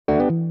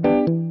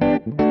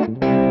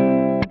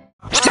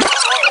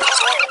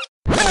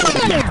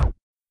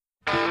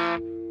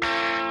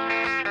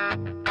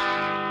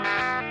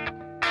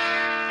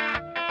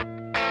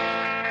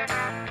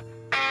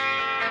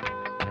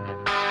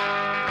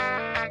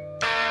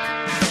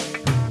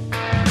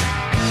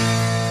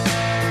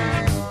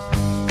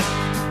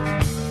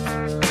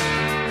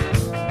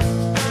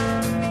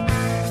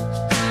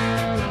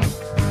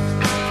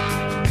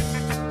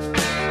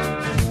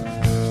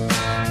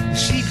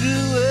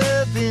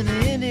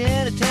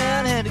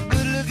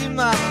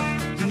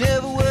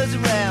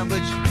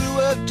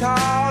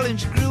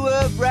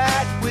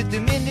ride with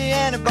them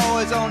Indiana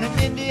boys on an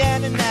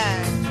Indiana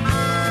night.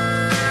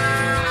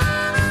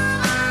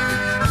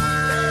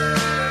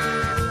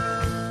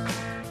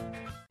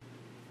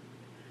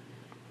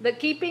 The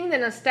Keeping the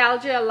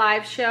Nostalgia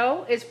Alive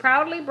show is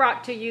proudly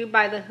brought to you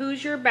by the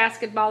Hoosier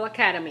Basketball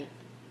Academy.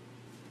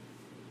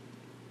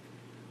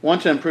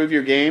 Want to improve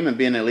your game and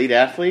be an elite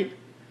athlete?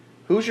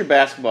 Hoosier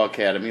Basketball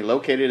Academy,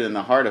 located in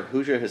the heart of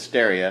Hoosier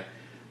hysteria,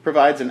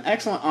 provides an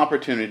excellent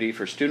opportunity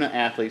for student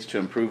athletes to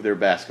improve their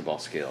basketball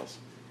skills.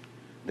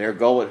 Their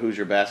goal at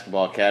Hoosier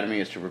Basketball Academy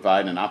is to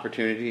provide an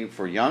opportunity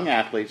for young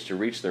athletes to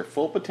reach their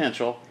full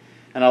potential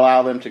and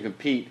allow them to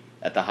compete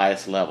at the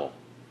highest level.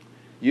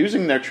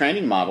 Using their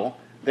training model,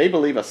 they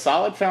believe a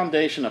solid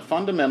foundation of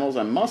fundamentals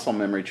and muscle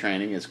memory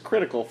training is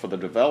critical for the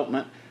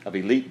development of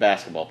elite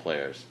basketball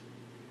players.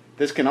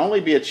 This can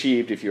only be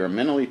achieved if you are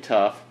mentally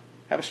tough,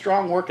 have a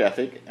strong work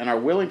ethic, and are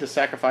willing to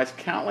sacrifice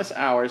countless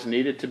hours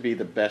needed to be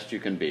the best you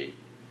can be.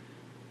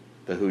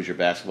 The Hoosier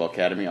Basketball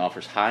Academy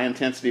offers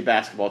high-intensity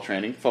basketball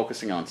training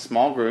focusing on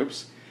small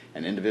groups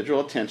and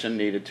individual attention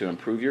needed to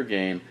improve your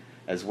game,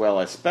 as well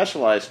as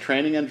specialized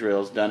training and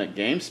drills done at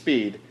game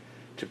speed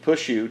to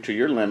push you to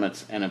your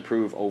limits and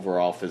improve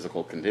overall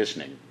physical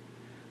conditioning.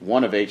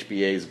 One of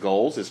HBA's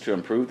goals is to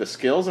improve the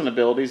skills and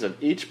abilities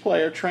of each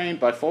player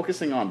trained by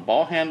focusing on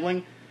ball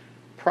handling,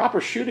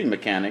 proper shooting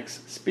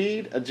mechanics,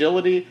 speed,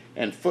 agility,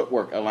 and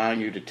footwork,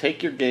 allowing you to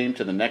take your game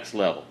to the next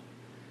level.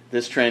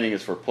 This training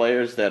is for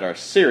players that are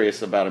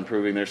serious about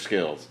improving their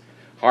skills.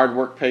 Hard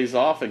work pays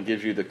off and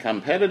gives you the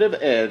competitive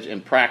edge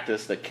in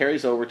practice that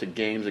carries over to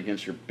games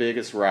against your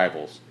biggest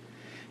rivals.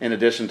 In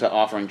addition to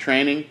offering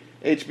training,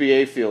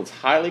 HBA fields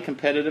highly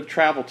competitive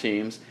travel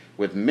teams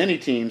with many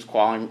teams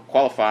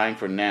qualifying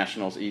for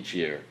nationals each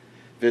year.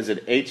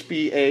 Visit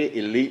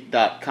hbaelite.com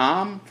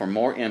for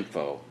more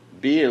info.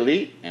 Be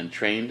elite and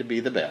train to be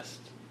the best.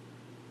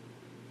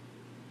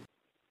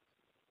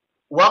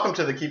 Welcome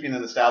to the Keeping the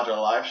Nostalgia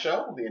Alive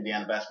show, the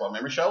Indiana Basketball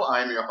Memory Show.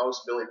 I am your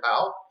host, Billy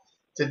Powell.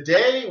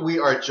 Today we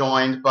are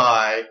joined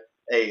by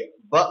a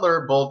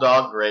Butler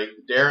Bulldog great,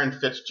 Darren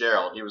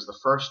Fitzgerald. He was the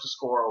first to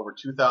score over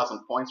 2,000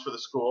 points for the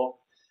school.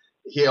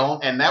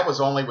 And that was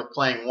only with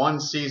playing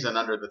one season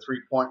under the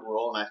three-point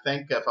rule. And I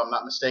think, if I'm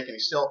not mistaken, he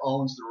still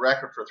owns the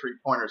record for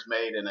three-pointers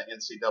made in an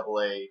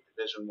NCAA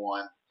Division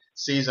I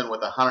season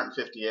with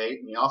 158.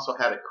 And he also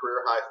had a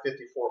career-high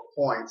 54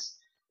 points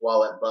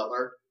while at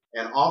Butler,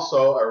 and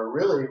also a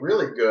really,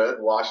 really good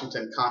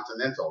Washington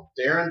Continental.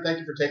 Darren, thank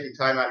you for taking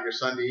time out of your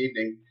Sunday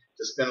evening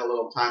to spend a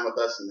little time with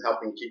us and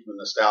helping keep the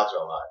nostalgia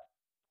alive.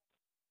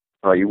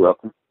 Oh, you're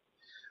welcome.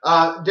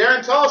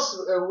 Darren, tell us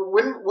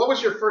what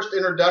was your first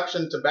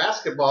introduction to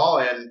basketball,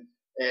 and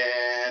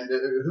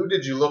who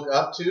did you look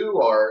up to,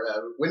 or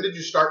when did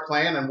you start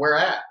playing, and where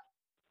at?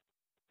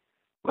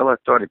 Well, I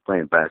started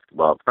playing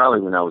basketball probably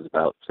when I was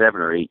about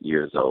 7 or 8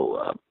 years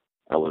old.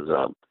 I was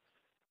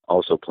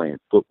also playing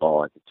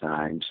football at the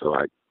time, so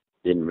I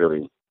didn't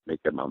really make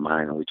up my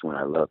mind on which one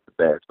I loved the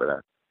best, but I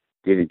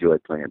did enjoy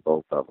playing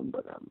both of them.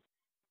 But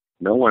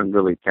no one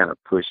really kind of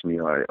pushed me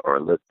or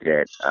looked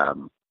at. I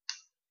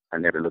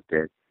never looked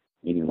at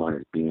anyone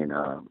as being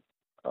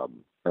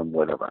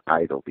somewhat of an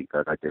idol,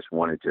 because I just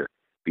wanted to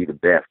be the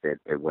best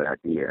at what I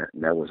did.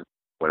 And that was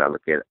what I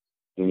look at.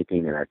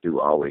 Anything that I do,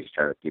 I always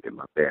try to give it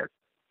my best.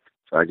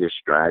 So I just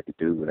strive to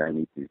do what I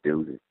need to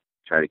do to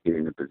try to get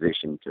in a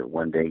position to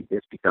one day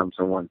just become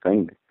someone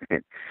famous.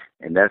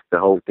 And that's the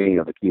whole thing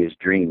of a kid's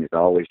dream, is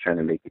always trying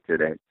to make it to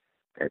that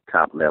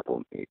top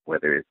level,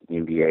 whether it's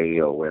NBA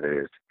or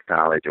whether it's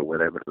college or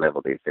whatever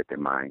level they set their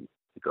mind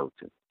to go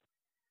to.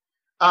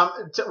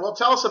 Well,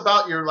 tell us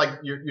about your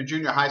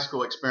junior high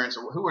school experience.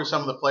 Who were some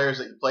of the players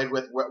that you played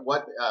with?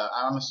 What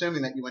I'm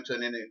assuming that you went to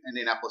an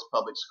Indianapolis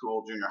public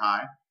school junior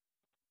high.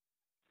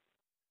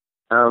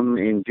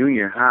 In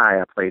junior high,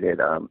 I played at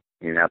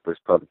Indianapolis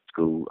Public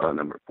School,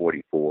 number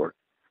 44.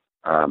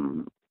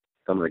 Some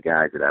of the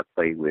guys that I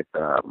played with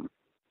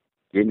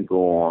didn't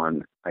go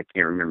on. I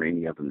can't remember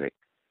any of them that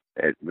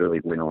really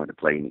went on to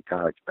play any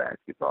college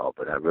basketball,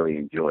 but I really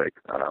enjoyed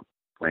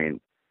playing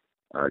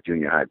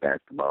junior high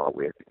basketball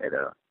with at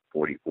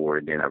 44.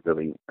 And then I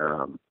really,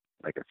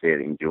 like I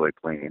said, enjoyed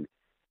playing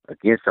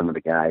against some of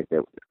the guys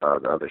that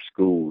the other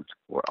schools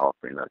were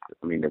offering us.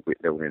 I mean, that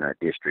were in our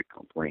district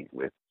playing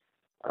with.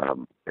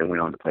 They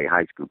went on to play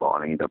high school ball,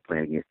 and I ended up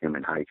playing against them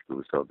in high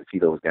school. So to see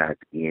those guys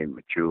again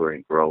mature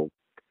and grow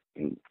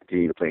and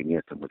continue to play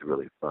against them was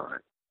really fun.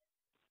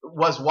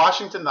 Was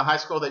Washington the high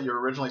school that you were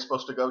originally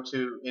supposed to go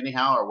to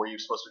anyhow, or were you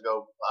supposed to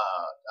go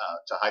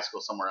to high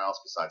school somewhere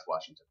else besides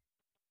Washington?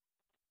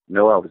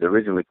 No, I was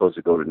originally supposed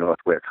to go to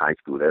Northwest High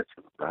School. That's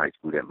the high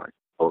school that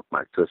both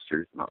my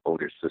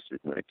older sisters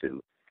went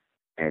to.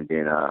 And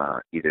then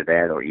either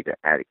that or either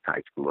Attic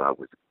High School.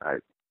 I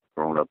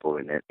grown up over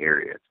in that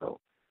area. So,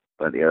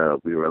 but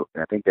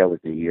I think that was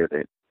the year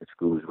that the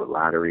schools were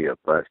lottery or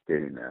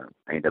busted, and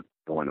I ended up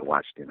going to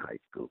Washington High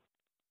School.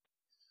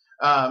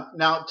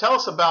 Now, tell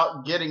us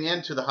about getting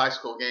into the high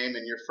school game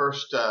and your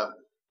first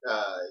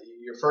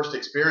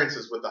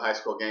experiences with the high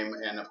school game,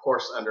 and of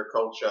course under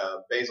Coach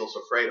Basil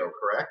Sofredo,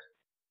 correct?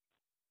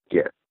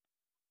 Yes.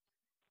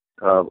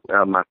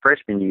 My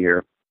freshman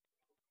year,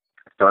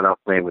 I started off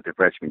playing with the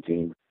freshman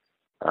team,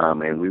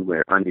 and we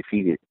were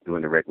undefeated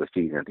during the regular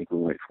season. I think we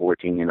went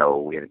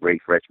 14-0. We had a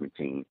great freshman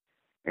team,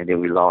 and then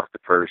we lost the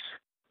first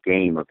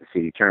game of the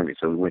city tournament.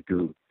 So we went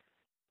through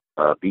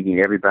beating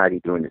everybody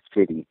during the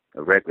city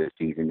regular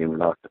season. Then we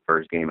lost the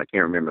first game. I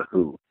can't remember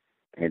who.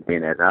 And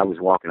then as I was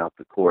walking off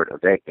the court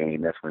of that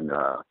game, that's when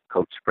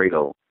Coach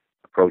Spredo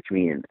approached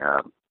me and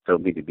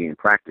told me to be in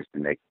practice the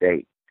next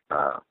day.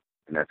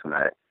 And that's when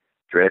I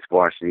dressed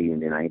varsity,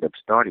 and then I ended up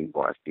starting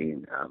varsity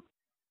and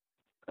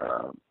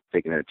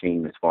taking our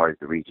team as far as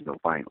the regional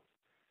finals,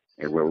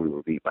 and where we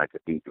were beat by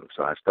Cathedral.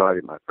 So I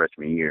started my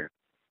freshman year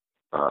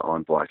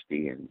on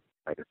varsity, and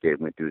like I said,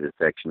 went through the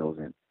sectionals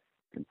and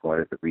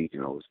part of the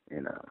regionals,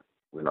 and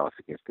we lost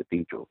against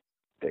Cathedral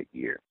that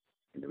year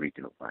in the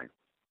regional final.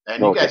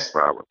 And you guys,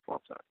 Broward, I'm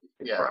sorry.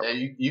 yeah,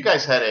 and you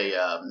guys had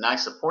a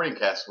nice supporting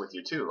cast with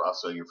you too,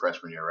 also your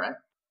freshman year, right?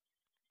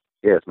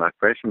 Yes, my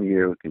freshman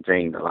year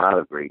contained a lot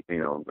of great, a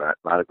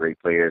lot of great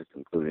players,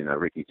 including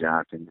Ricky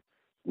Johnson,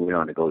 who went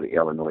on to go to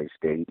Illinois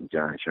State, and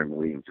John Sherman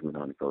Williams, who went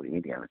on to go to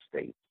Indiana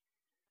State.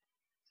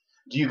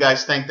 Do you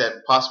guys think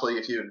that possibly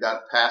if you had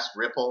got past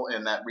Ripple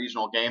in that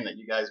regional game, that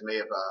you guys may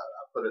have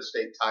put a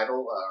state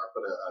title or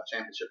put a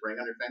championship ring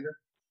on your finger?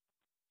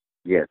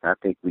 Yes, I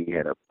think we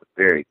had a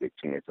very good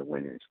chance of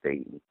winning the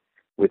state.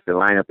 With the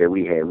lineup that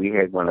we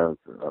had one of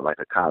like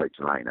a college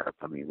lineup.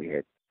 I mean, we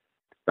had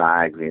the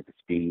size, we had the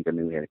speed. I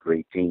mean, we had a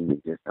great team.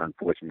 It's just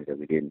unfortunate that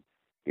we didn't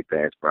get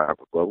past Broward.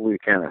 But we were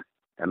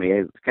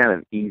it was kind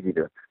of easy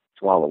to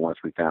swallow once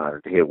we found out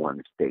that they had won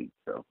the state.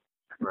 So.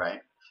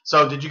 Right.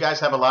 So did you guys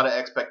have a lot of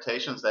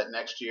expectations that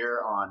next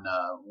year on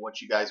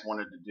what you guys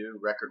wanted to do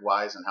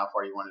record-wise and how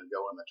far you wanted to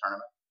go in the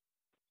tournament?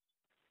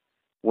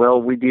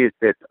 Well, we did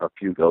set a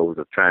few goals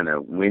of trying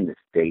to win the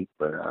state,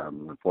 but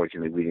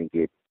unfortunately we didn't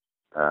get,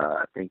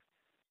 I think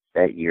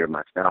that year,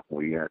 my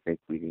sophomore year, I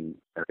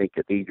think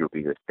Cathedral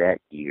beat us that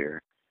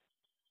year,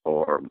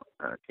 or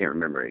I can't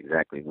remember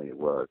exactly when it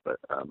was, but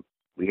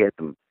we had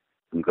some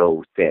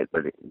goals set,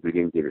 but we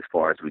didn't get as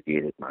far as we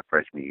did at my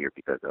freshman year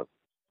because of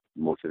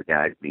most of the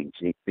guys being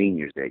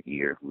seniors that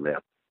year who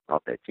left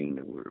off that team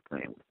that we were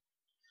playing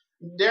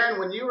with. Darren,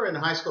 when you were in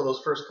high school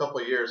those first couple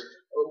of years,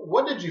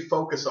 what did you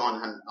focus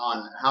on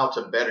how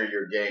to better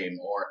your game,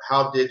 or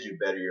how did you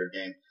better your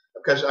game?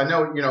 Because I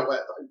know,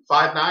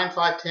 5'9",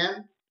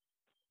 5'10"?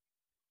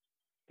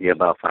 Yeah,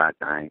 about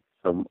 5'9".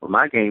 So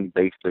my game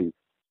basically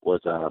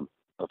was a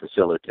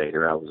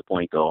facilitator. I was a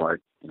point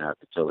guard, and I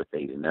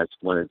facilitated. And that's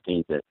one of the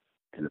things that,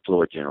 in the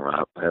floor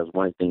general, that was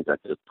one of the things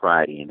I took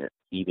pride in, it,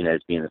 even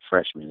as being a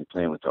freshman and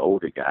playing with the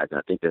older guys. And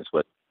I think that's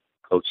what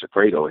Coach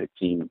Sofredo had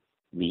seen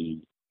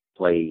me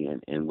play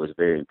and was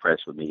very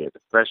impressed with me as a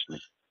freshman,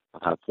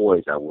 how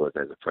poised I was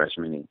as a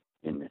freshman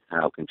and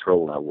how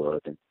controlled I was.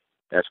 And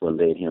that's what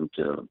led him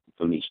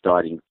for me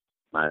starting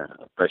my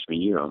freshman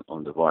year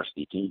on the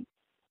varsity team.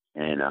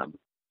 And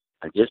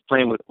I just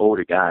playing with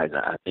older guys,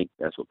 I think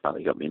that's what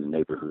probably helped me in the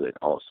neighborhood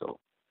also,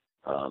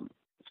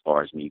 as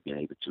far as me being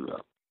able to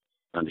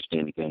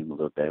understand the game a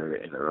little better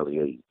at an early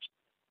age.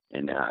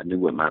 And I knew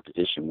what my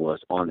position was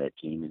on that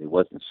team, and it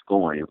wasn't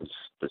scoring, it was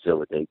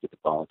facilitate, get the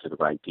ball to the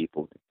right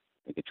people,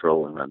 and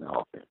control and run the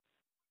offense.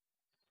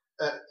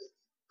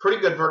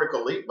 Pretty good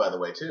vertical leap, by the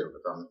way, too,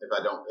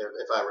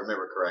 if I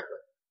remember correctly.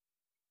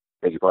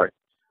 Beg your pardon?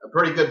 A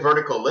pretty good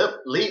vertical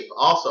leap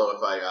also,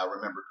 if I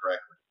remember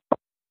correctly.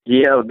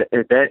 Yeah,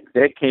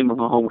 that came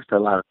along with a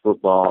lot of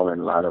football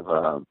and a lot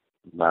of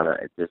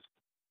just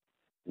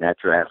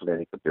natural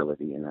athletic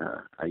ability. And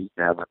I used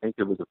to have, I think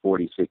it was a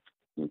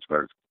 46-inch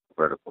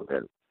vertical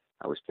that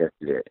I was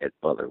tested at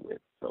Butler with.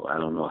 So I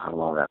don't know how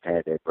long I've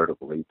had that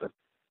vertical leap, but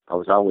I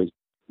was always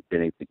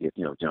been able to get,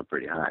 jump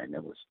pretty high, and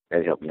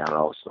that helped me out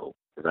also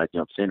because I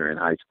jumped center in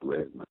high school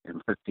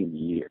in my senior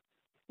year.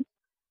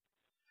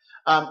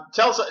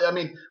 Tell us,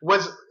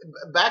 was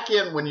back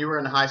when you were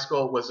in high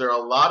school, was there a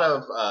lot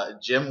of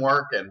gym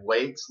work and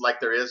weights like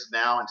there is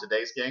now in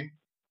today's game?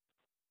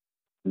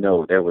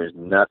 No, there was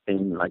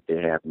nothing like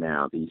they have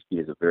now. These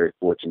kids are very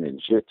fortunate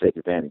and should take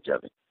advantage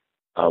of it.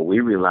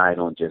 We relied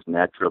on just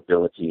natural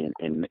ability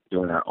and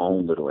doing our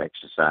own little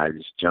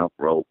exercises, jump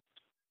rope,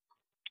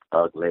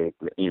 hug leg,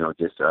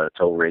 just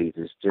toe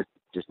raises,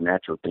 just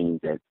natural things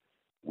that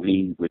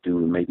we would do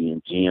maybe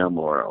in gym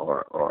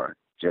or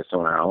just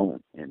on our own,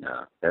 and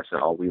that's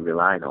all we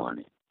relied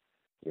on.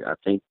 And, I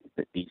think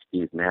that these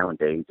kids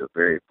nowadays are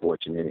very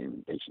fortunate,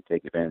 and they should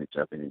take advantage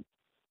of it and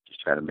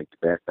just try to make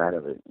the best out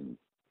of it and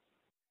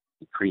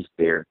increase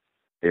their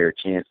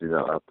chances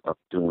of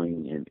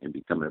doing and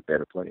becoming a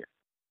better player.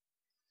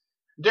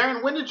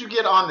 Darren, when did you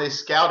get on the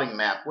scouting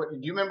map? Do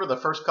you remember the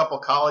first couple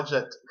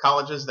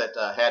colleges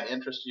that had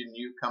interest in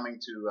you coming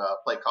to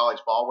play college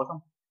ball with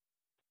them?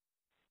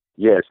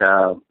 Yes,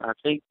 I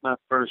think my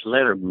first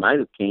letter might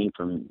have came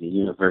from the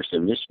University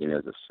of Michigan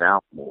as a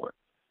sophomore.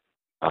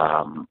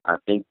 I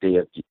think they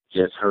have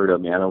just heard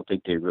of me. I don't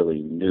think they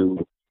really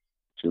knew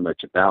too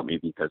much about me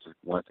because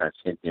once I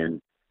sent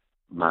in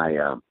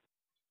my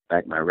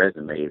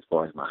resume as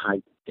far as my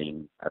height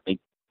thing, I think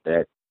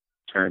that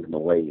turned him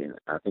away. And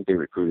I think they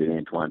recruited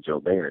Antoine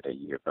Jobert that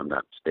year, if I'm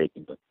not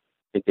mistaken. But I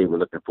think they were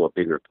looking for a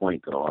bigger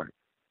point guard.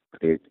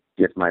 But they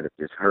just might have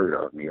just heard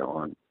of me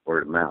on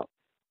word of mouth.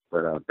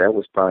 But that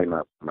was probably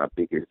my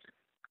biggest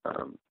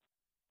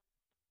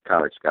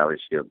college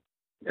scholarship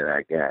that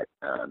I got.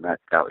 Not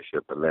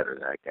scholarship, but letter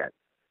that I got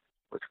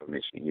was from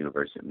Michigan,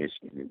 University of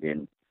Michigan. And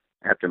then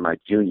after my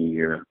junior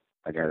year,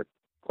 I got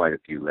quite a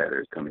few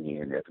letters coming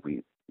in as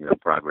we,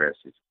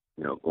 progressed,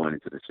 going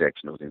into the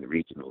sectionals and the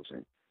regionals,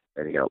 and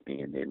that helped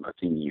me. And then my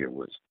senior year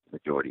was the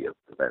majority of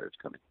the letters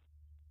coming.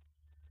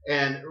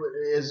 And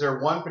is there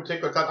one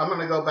particular? I'm going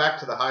to go back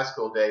to the high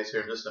school days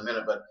here in just a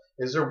minute, but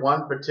is there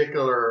one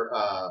particular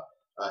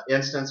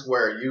instance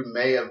where you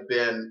may have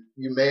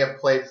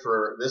played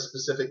for this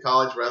specific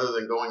college rather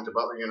than going to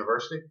Butler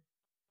University?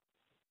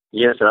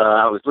 Yes,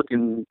 I was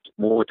looking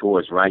more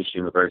towards Rice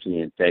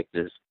University in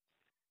Texas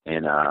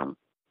and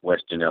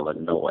Western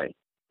Illinois,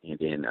 and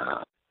then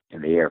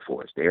in the Air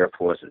Force. The Air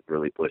Force is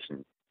really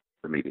pushing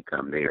for me to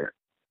come there,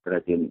 but I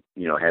didn't,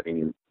 have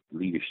any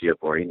leadership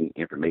or any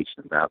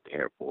information about the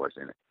Air Force.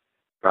 And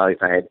probably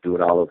if I had to do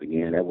it all over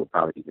again, that would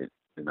probably be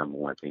the number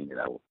one thing that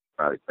I would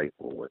probably play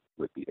for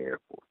would be the Air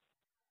Force.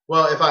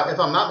 Well, if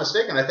I'm not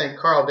mistaken, I think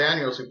Carl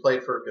Daniels, who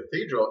played for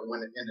Cathedral,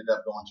 ended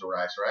up going to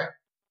Rice, right?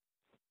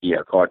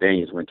 Yeah, Carl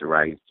Daniels went to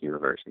Rice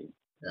University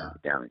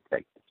down in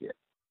Texas, yeah.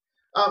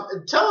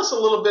 Tell us a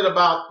little bit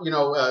about, you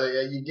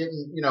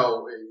getting,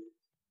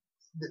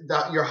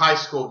 your high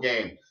school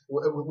game.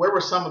 Where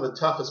were some of the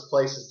toughest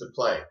places to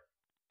play?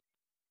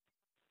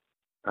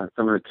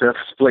 Some of the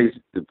toughest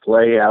places to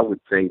play, I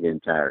would say the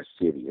entire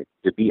city.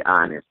 To be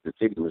honest, the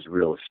city was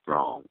real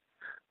strong.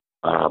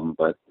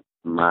 But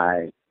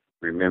my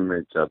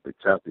remembrance of the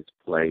toughest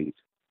place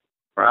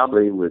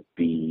probably would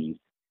be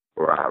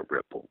Broad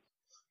Ripple.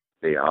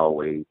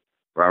 Broad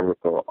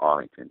Ripple or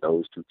Arlington,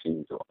 those two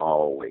teams are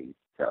always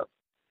tough.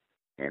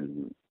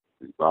 And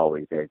we've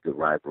always had good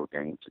rival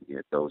games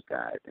against those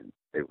guys, and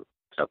they were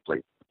tough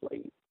places to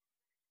play.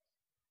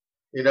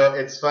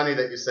 It's funny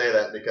that you say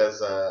that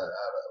because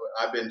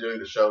I've been doing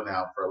the show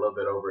now for a little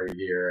bit over a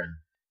year, and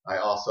I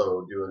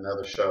also do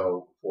another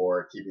show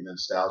for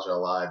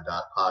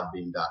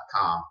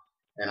keepingthenostalgiaalive.podbean.com.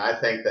 And I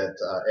think that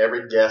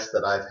every guest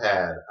that I've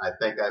had, I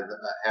think I've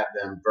had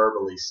them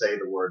verbally say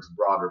the words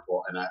Broad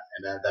Ripple, and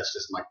that's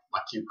just my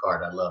cue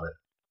card. I love it.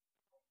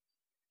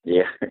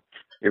 Yeah,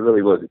 it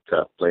really was a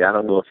tough play. I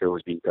don't know if it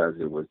was because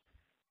it was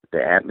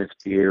the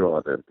atmosphere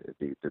or the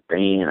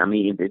band. I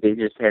mean, they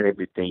just had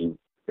everything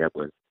that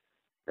was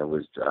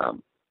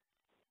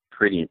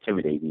pretty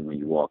intimidating when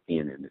you walk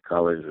in, and the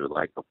colors were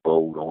like a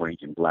bold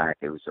orange and black.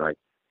 It was like,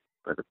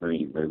 but it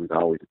was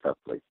always a tough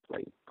place to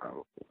play,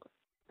 probably.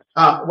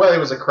 Well, it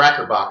was a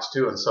cracker box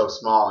too, and so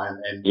small,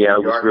 and yeah,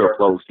 it was real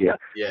close. Yeah,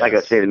 yes. Like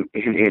I said, and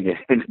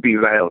to be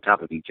right on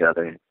top of each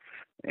other,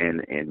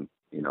 and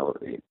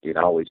it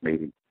always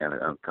made it kind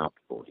of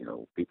uncomfortable.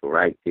 People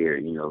right there.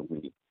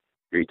 When you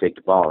take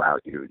the ball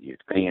out, your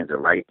fans are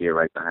right there,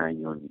 right behind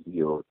you on the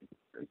heels.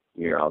 You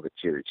hear all the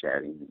chitter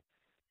chatting,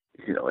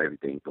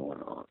 everything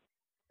going on.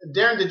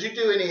 Darren, did you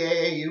do any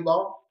AAU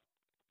ball?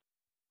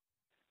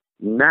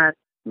 Not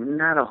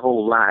a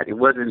whole lot. It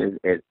wasn't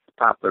as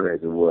popular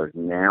as it was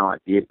now. I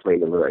did play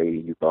a little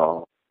AAU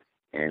ball,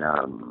 and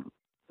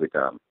with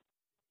the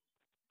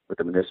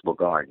Municipal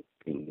Guard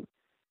team,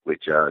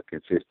 which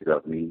consisted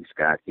of me,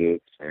 Scott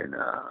Hicks, and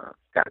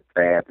Scott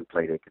Fab, who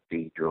played at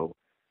Cathedral,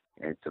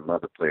 and some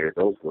other players.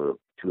 Those were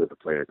two of the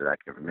players that I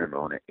can remember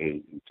on the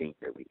AAU team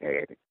that we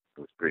had. It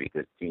was a pretty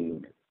good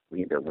team.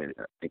 We ended up winning,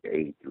 I think,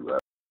 AAU,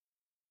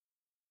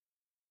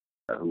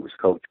 who was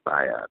coached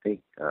by,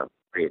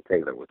 Red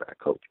Taylor was our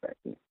coach back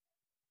then.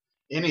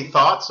 Any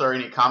thoughts or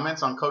any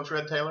comments on Coach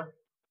Red Taylor?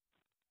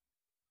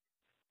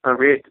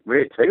 Red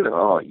Taylor,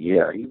 oh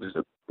yeah, he was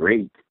a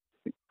great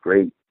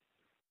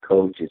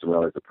coach as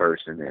well as a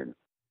person, and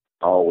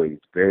always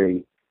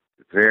very,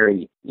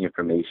 very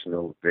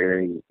informational,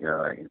 very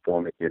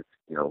informative.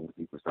 He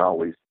was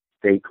always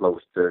stay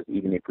close to us,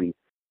 even if we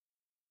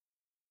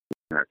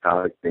in our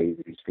college days.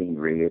 If you've seen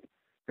Red,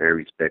 very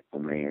respectful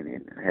man,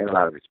 and I had a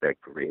lot of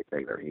respect for Red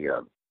Taylor. He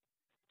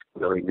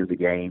really knew the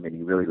game, and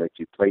he really let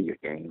you play your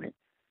game, and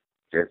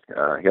just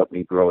helped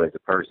me grow as a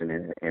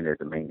person and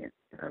as a man.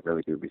 And I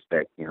really do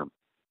respect him.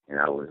 And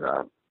I was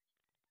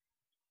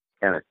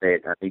kind of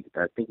sad. I think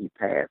he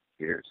passed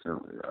here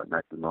soon,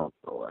 not too long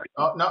ago.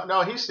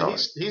 No, he's still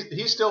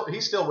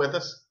with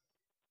us.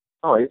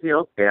 Oh, is he?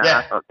 Okay, yeah.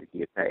 I thought that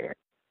he had passed.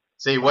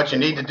 See, what you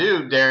need to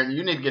do, Darren,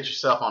 you need to get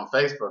yourself on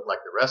Facebook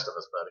like the rest of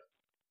us, buddy.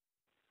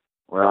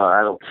 Well,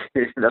 I don't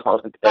know.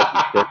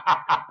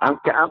 I'm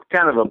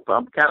kind of a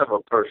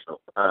personal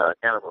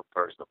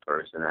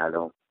person. I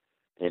don't,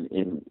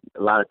 and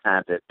a lot of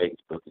times that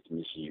Facebook is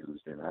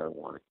misused, and I don't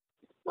want it.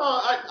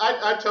 Well,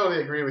 I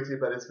totally agree with you,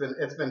 but it's been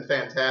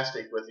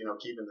fantastic with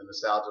keeping the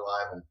nostalgia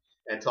alive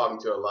and talking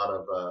to a lot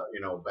of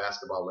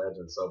basketball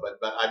legends. So, but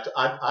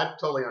I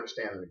totally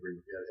understand and agree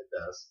with you. It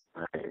does.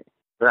 Okay.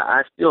 But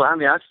I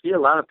see a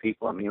lot of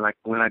people. I mean, like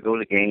when I go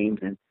to games,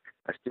 and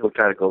I still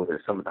try to go to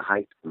some of the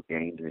high school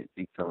games and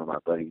see some of my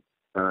buddies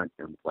son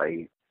can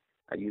play.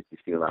 I used to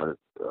see a lot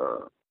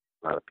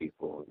of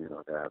people,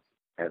 that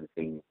I haven't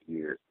seen in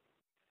years.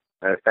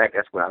 Matter of fact,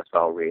 that's where I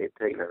saw Red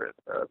Taylor.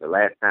 The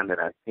last time that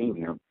I seen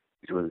him,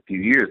 which was a few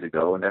years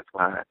ago, and that's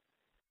why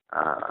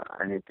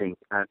I didn't think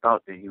I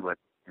thought that he was,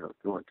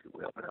 doing too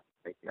well, but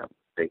maybe I'm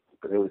mistaken.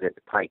 But it was at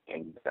the Pike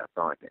game that I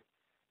saw him at.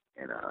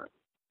 And matter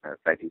of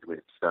fact, he's with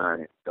his son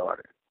and his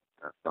daughter.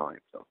 I saw him,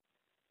 so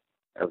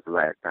that was the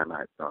last time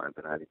I saw him.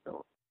 But I didn't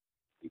know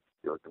he was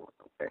still doing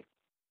okay.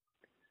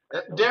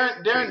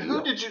 Darren,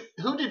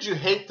 who did you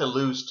hate to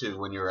lose to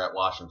when you were at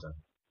Washington?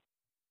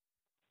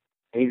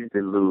 Hated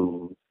to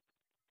lose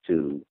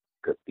to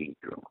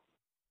Cathedral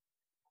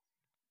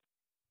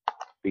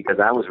because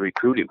I was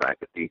recruited by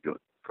Cathedral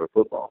for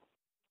football,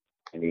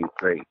 and he was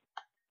great.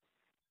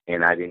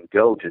 And I didn't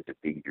go to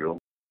Cathedral.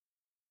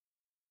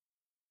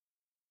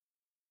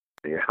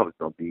 I was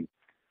going to be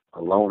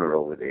a loner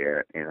over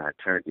there, and I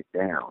turned it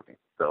down. And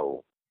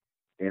so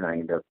then I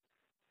ended up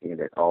seeing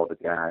that all the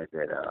guys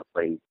that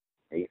played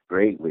 8th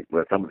grade with,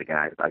 well, some of the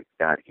guys like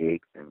Scott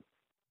Hicks and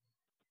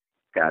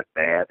Scott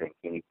Bath and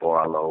Kenny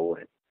Barlow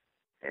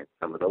and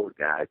some of those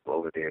guys were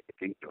over there at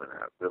Cathedral, and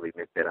I really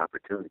missed that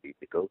opportunity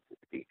to go to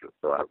Cathedral.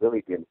 So I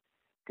really didn't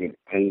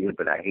hate it,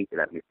 but I hate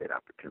that I missed that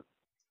opportunity.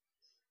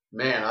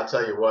 Man, I'll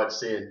tell you what,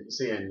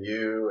 seeing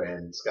you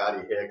and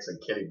Scotty Hicks and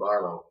Kenny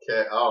Barlow,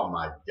 oh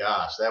my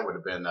gosh, that would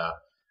have been,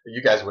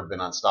 you guys would have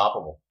been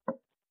unstoppable.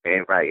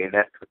 And right, and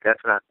that's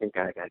what I think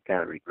I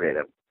kind of regret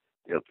of,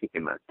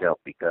 kicking myself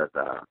because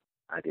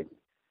I didn't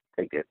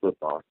take that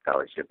football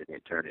scholarship and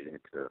then turn it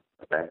into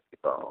a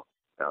basketball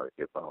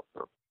scholarship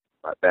also,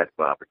 a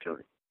basketball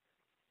opportunity.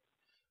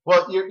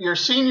 Well, your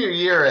senior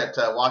year at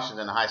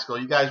Washington High School,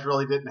 you guys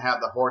really didn't have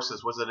the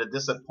horses. Was it a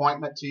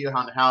disappointment to you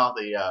on how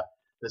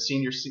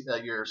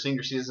your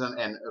senior season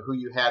and who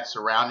you had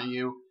surrounding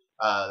you,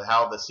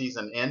 how the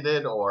season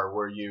ended, or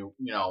were you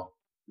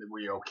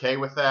okay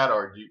with that,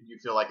 or do you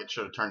feel like it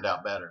should have turned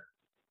out better?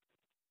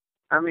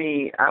 I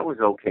mean, I was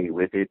okay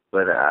with it,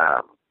 but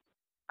I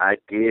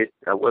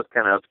was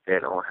kind of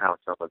upset on how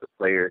some of the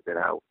players that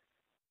I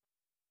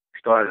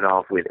started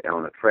off with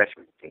on the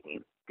freshman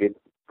team didn't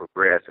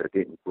progress or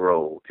didn't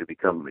grow to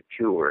become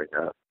mature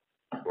enough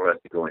for us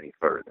to go any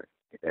further,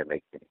 if that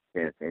makes any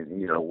sense. And,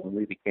 when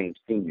we became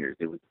seniors,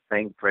 it was the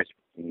same freshman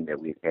team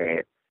that we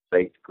had.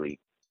 Basically,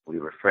 we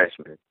were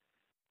freshmen,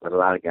 but a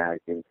lot of guys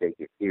didn't take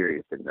it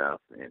serious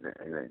enough, and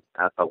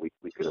I thought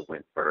we could have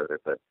went further.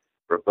 But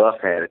Brebeuf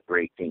had a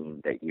great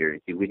team that year.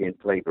 See, we didn't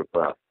play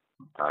Brebeuf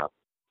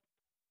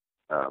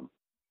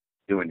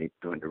during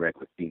the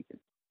regular season,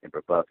 and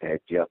Brebeuf had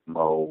Jeff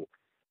Moe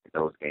in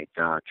those games,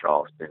 John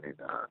Charleston, and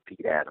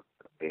Pete Adams.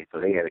 Okay, so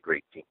they had a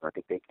great team. I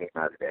think they came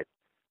out of that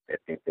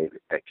St. David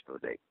sectional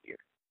that year.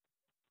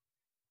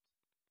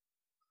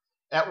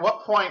 At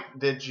what point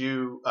did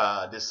you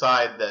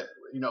decide that,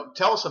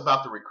 tell us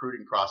about the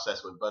recruiting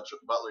process with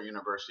Butler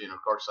University, and of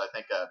course, I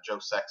think Joe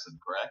Sexton,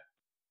 correct?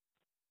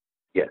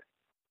 Yes.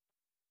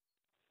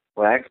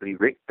 Well, actually,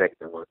 Rick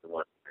Sexton was the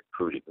one who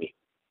recruited me,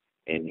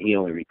 and he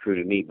only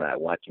recruited me by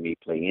watching me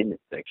play in the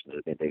section,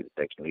 the St. David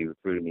section. He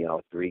recruited me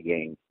all 3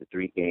 games. The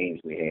 3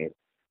 games we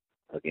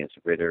had against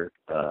Ritter.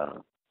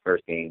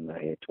 First game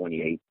I had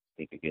 28, I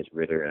think, against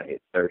Ritter. I had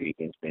 30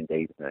 against Ben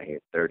Davis, and I had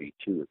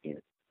 32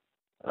 against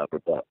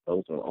Brebeuf.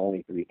 Those were the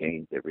only 3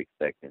 games that Rick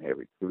Sexton had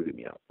recruited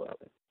me off of.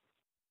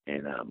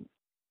 And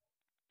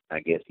I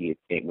guess he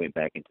went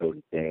back and told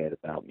his dad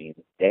about me, and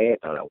his dad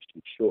thought I was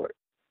too short.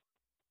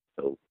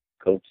 So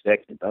Coach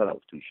Sexton thought I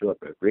was too short,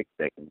 but Rick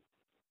Sexton,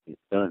 his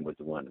son, was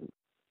the one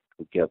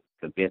who kept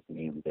convincing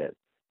him that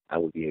I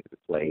would be able to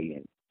play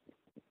and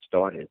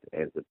start as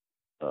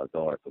a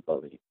guard for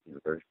Butler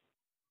University.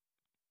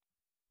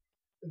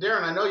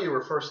 Darren, I know you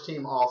were first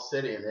team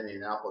All-City in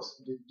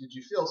Indianapolis. Did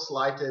you feel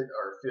slighted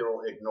or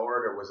feel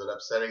ignored, or was it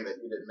upsetting that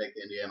you didn't make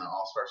the Indiana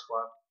All-Star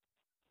squad?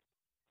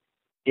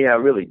 Yeah, I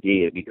really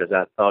did, because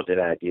I thought that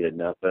I did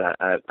enough, but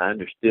I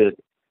understood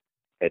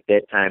at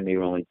that time they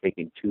were only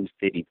taking 2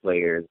 city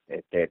players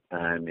at that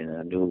time, and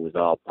I knew it was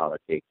all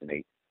politics, and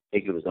I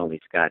think it was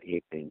only Scott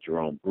Hicks and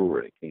Jerome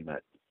Brewer that came out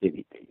of the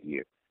city that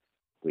year,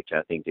 which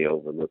I think they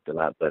overlooked a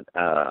lot. But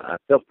I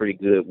felt pretty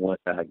good once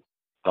I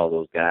saw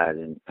those guys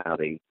and how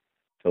they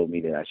told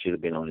me that I should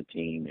have been on the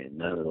team, and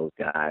none of those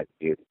guys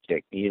dared to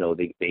check. They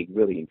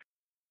really,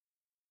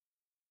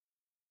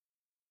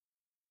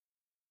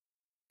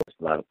 there's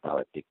a lot of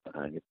politics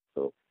behind it.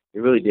 So it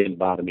really didn't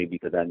bother me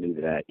because I knew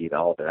that I did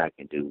all that I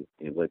can do,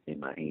 and it wasn't in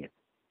my hands.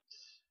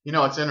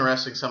 It's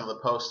interesting, some of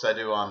the posts I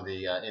do on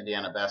the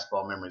Indiana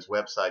Basketball Memories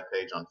website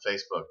page on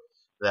Facebook,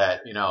 that,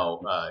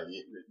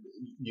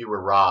 you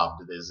were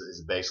robbed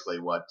is basically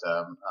what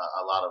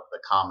a lot of the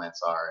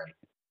comments are.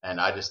 And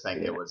I just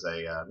think it was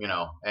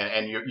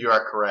and you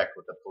are correct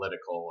with the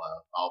political,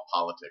 all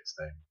politics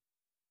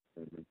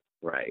thing. Mm-hmm.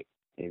 Right.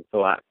 And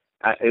so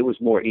it was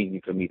more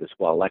easy for me to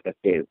swallow. Like I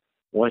said,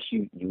 once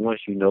you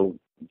know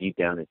deep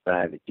down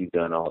inside that you've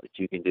done all that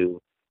you can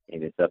do,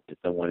 and it's up to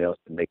someone else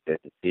to make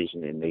that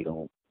decision, and they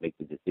don't make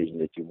the decision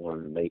that you want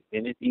them to make,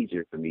 then it's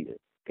easier for me to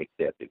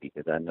accept it,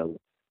 because I know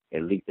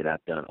at least that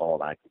I've done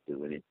all I could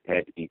do, and it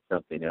had to be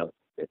something else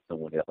that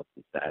someone else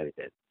decided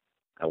that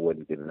I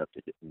wasn't good enough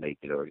to make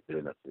it or good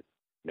enough to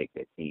make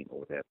that team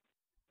or whatever.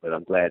 But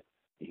I'm glad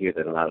to hear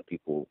that a lot of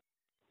people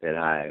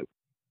that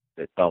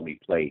saw me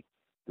play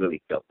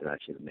really felt that I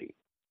should have made it.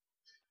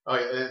 Oh,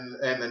 yeah,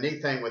 and the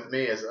neat thing with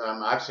me is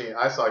I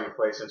saw you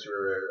play since you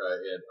were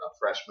a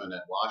freshman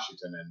at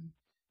Washington,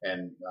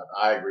 and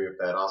I agree with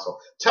that also.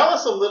 Tell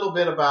us a little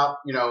bit about,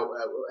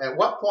 at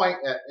what point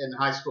in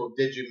high school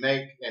did you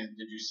make and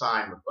did you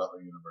sign with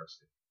Butler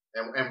University,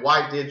 and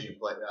why did you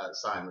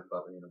sign with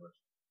Butler University?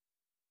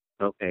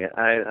 Okay,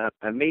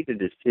 I made the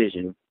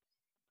decision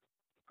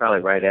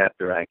probably right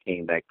after I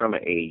came back from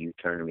an AAU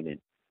tournament in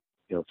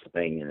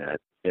Pennsylvania, and I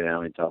sit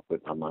down and talk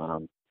with my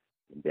mom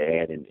and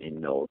dad, and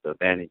the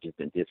advantages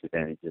and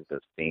disadvantages of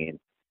staying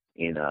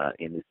in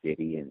the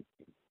city and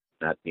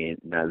not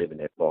living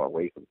that far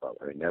away from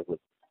Butler, and that was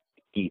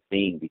the key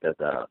thing because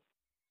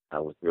I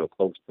was real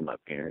close to my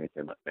parents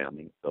and my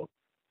family, so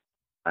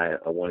I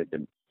wanted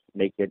to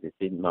make that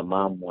decision. My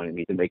mom wanted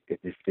me to make that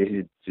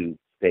decision to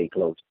stay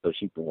close so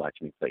she could watch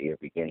me play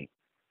every game.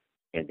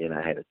 And then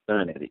I had a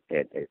son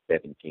at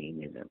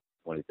 17, and I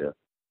wanted to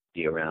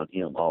be around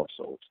him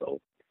also. So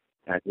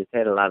I just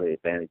had a lot of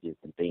advantages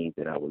and things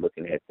that I was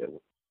looking at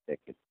that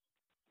could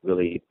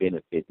really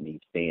benefit me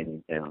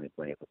staying in town and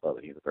playing for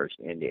Butler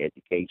University, and the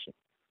education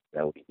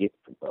that I would be getting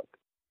from Butler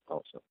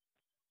also.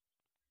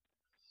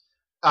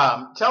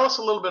 Tell us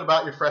a little bit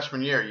about your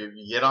freshman year.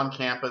 You get on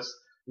campus.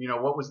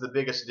 What was the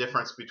biggest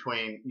difference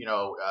between,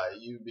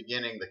 you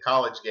beginning the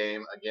college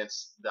game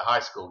against the high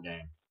school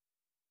game?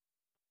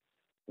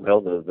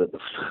 Well,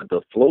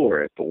 the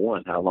floor, for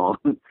one, how long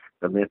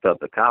the length of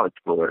the college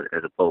floor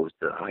as opposed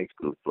to the high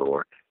school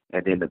floor,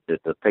 and then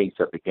the pace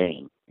of the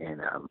game.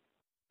 And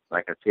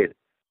like I said,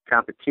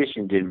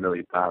 competition didn't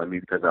really bother me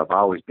because I've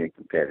always been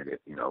competitive.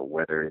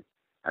 Whether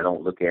I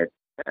don't look at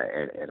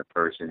a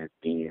person as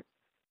being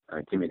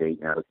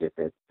intimidating, I look at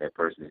that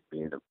person as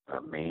being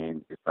a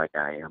man just like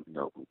I am,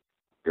 who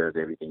does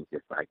everything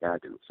just like I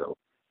do. So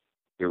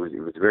it was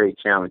very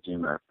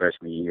challenging my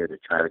freshman year to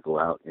try to go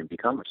out and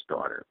become a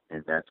starter,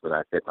 and that's what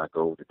I set my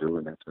goal to do,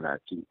 and that's what I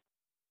achieved.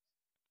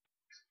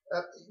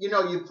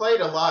 You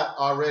played a lot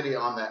already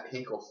on that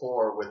Hinkle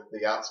floor with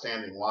the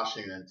outstanding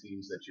Washington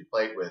teams that you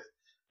played with,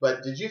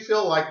 but did you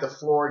feel like the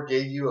floor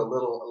gave you a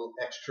little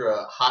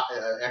extra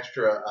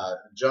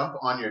jump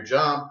on your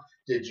jump?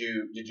 Did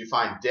you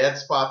find dead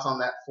spots on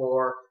that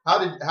floor?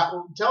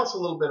 Tell us a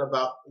little bit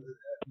about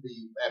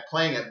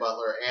playing at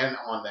Butler and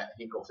on that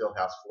Hinkle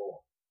Fieldhouse floor?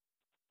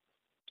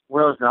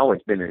 Well, it's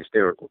always been a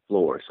hysterical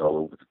floor,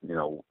 so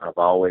I've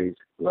always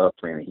loved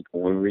playing it.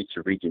 When we reached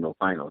the regional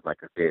finals, like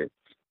I said,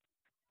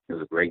 it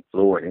was a great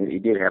floor, and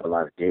it did have a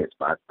lot of dead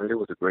spots, but it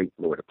was a great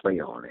floor to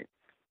play on it.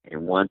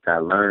 And once I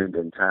learned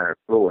the entire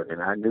floor, then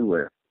I knew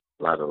where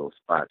a lot of those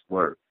spots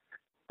were.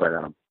 But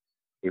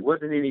it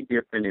wasn't any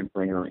different than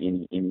playing on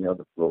any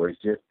other floor.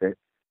 It's just that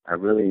I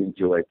really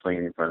enjoyed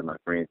playing in front of my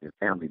friends and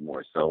family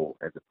more so,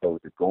 as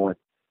opposed to going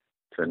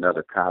to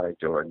another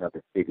college or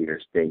another city or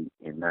state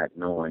and not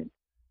knowing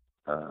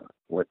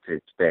what to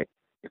expect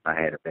if I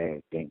had a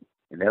bad game.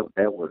 And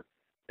that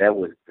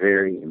was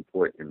very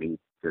important to me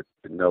to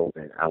know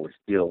that I would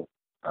still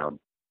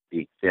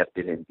be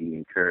accepted and be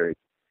encouraged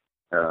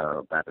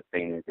by the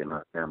fans and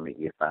my family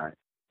if I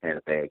had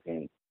a bad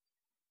game.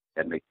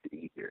 That makes it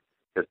easier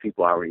because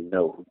people already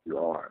know who you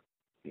are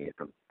being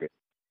from the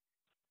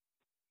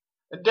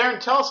city. Darren,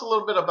 tell us a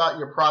little bit about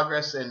your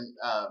progress in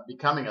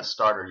becoming a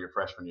starter your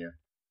freshman year.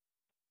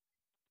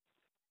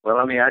 Well,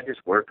 I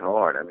just worked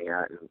hard.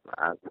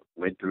 I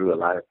went through a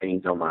lot of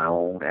things on my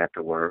own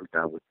afterwards.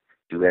 I would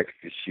do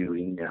extra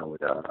shooting. I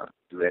would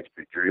do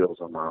extra drills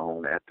on my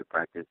own after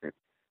practice and,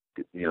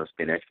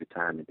 spend extra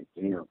time in the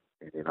gym.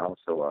 And then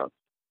also,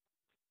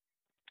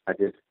 I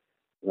just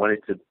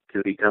wanted to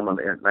become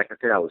like I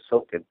said, I was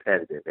so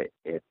competitive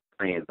at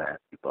playing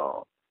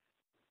basketball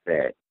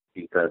that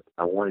because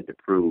I wanted to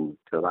prove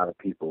to a lot of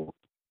people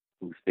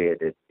who said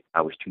that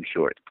I was too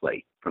short to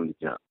play from the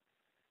jump.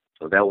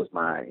 So that was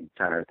my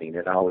entire thing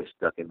that always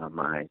stuck in my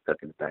mind,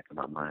 stuck in the back of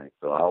my mind.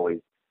 So I always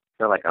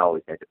felt like I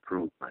always had to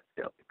prove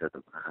myself because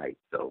of my height.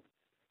 So,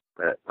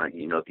 but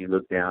if you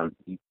look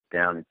deep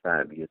down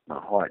inside me, it's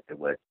my heart that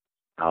what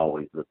I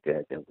always looked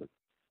at that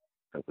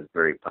was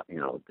very,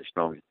 the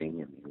strongest thing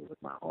in me was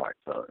my heart.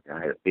 So I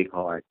had a big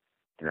heart,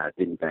 and I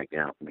didn't back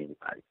down from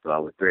anybody. So I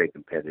was very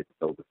competitive.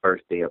 So the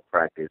first day of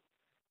practice,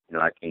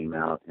 I came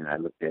out and I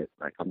looked at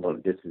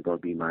this is going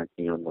to be my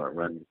team. I'm going to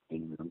run this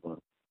team, and I'm going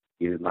to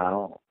give it my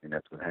all, and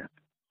that's what happened.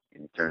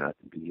 And it turned out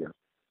to be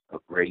a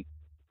great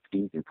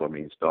season for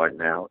me, and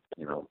starting out,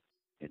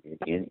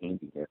 in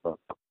Indy.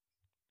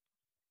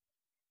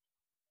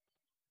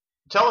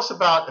 Tell us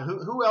about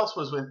who else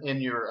was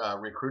in your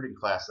recruiting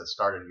class that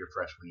started your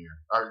freshman year,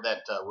 or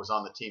that was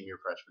on the team your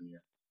freshman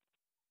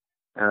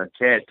year.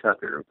 Chad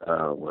Tucker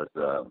was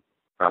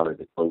probably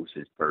the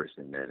closest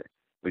person that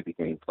we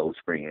became close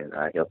friends.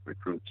 I helped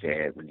recruit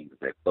Chad when he was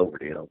at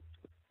Cloverdale.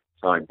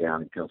 Saw him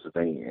down in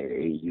Pennsylvania at an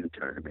AAU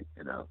tournament,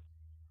 and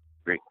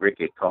Rick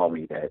had called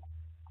me that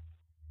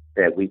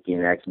that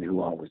weekend asked me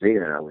who all was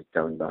there, and I was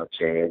telling about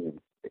Chad, and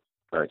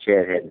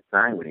Chad hadn't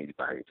signed with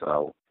anybody, so I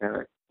was kind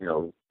of,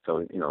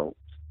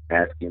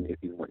 asking if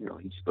he,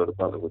 he should go to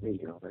Butler with me,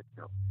 but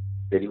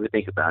said he would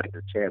think about it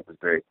because Chad was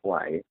very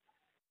quiet,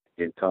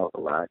 didn't talk a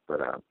lot,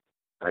 but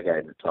I got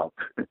him to talk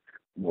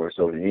more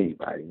so than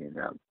anybody, and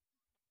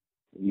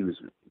he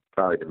was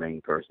probably the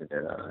main person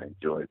that I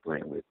enjoyed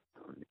playing with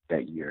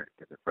that year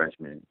as a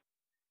freshman and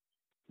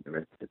the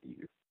rest of the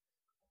year.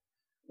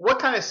 What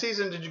kind of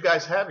season did you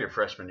guys have your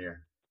freshman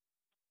year?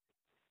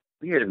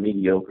 We had a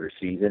mediocre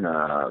season.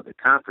 The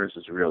conference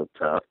was real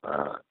tough.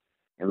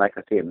 And like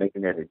I said,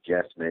 making that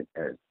adjustment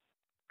as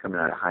coming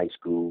out of high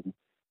school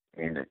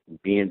and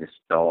being the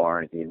star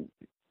and then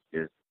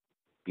just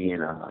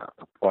being a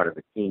part of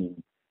a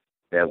team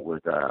that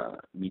was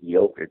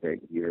mediocre that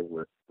year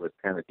was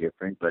kind of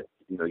different. But,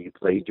 you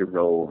played your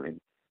role, and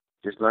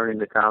just learning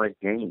the college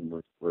game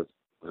was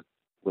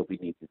what we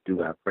needed to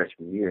do our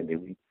freshman year. And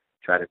then we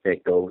try to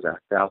take those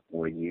our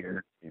sophomore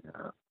year. And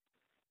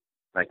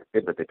like I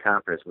said, but the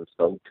conference was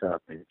so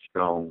tough and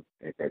strong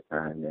at that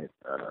time that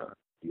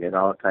you had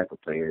all type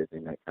of players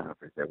in that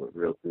conference that were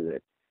real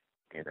good.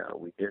 And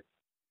we just,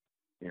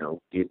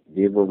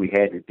 did what we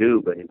had to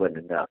do, but it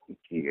wasn't enough each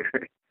year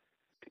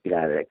to get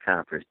out of that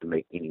conference to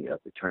make any of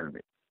the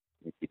tournaments,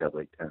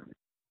 NCAA tournaments.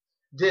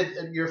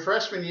 Did your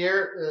freshman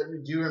year,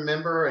 do you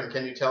remember, and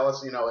can you tell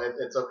us,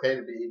 it's okay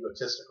to be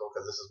egotistical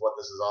because this is what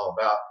this is all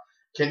about.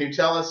 Can you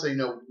tell us,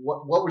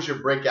 what was your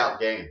breakout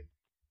game?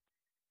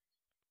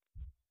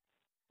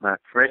 My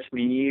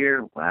freshman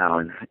year,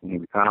 wow,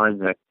 in college,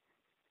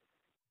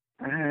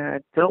 I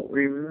don't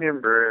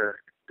remember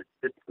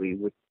specifically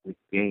which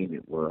game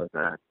it was.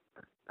 I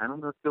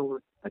don't know if it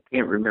was, I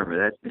can't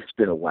remember. It's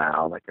been a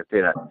while. Like I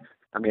said,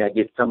 I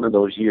get some of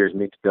those years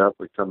mixed up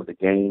with some of the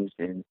games,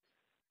 and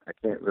I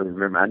can't really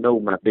remember. I know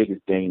my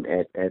biggest game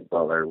at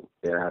Butler,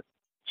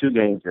 two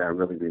games that I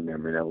really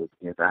remember. That was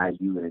against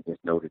IU and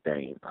against Notre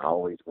Dame. I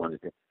always wanted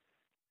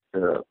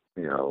to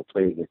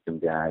play against them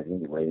guys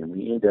anyway, and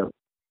we ended up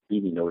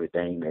beating Notre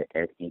Dame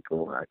at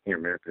Hinkle. I can't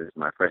remember if it was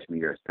my freshman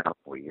year or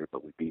sophomore year,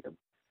 but we beat them.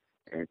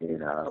 And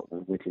then we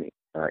went to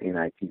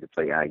NIT to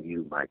play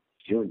IU my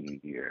junior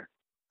year.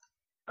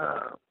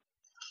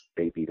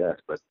 They beat us,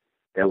 but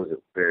that was a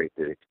very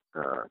good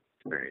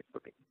experience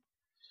for me.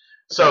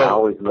 So I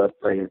always loved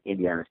playing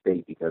Indiana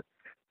State because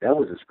that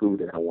was a school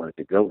that I wanted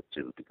to go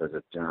to because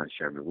of John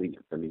Sherman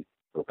Williams. Let me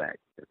go back.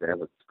 That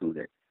was the school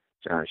that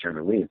John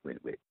Sherman Williams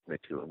went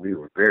to, and we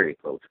were very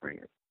close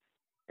friends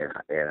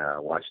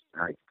at Washington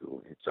High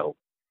School. And so,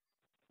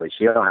 but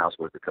Shellhouse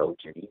was the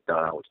coach, and he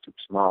thought I was too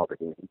small, but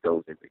then he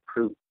goes and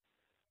recruit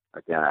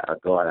a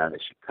guard out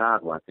of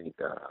Chicago. I think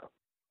I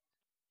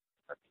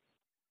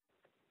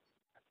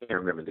can't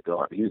remember the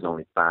guard, but he was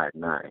only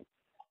 5'9".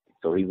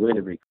 So he went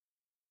and recruited.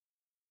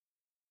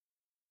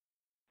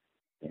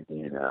 And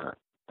then I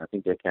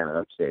think that kind of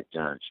upset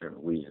John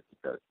Sherman Williams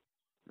because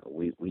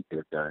we could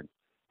have done,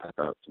 I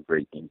thought, some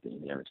great things in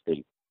Indiana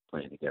State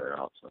playing together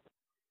also.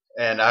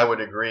 And I would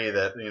agree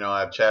that,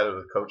 I've chatted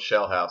with Coach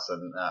Shellhouse,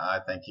 and I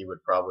think he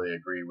would probably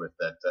agree with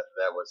that.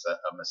 That was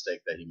a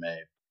mistake that he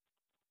made.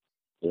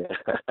 Yeah.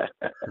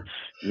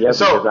 Yeah,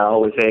 so, because I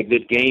always had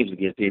good games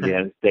against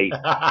Indiana State,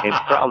 and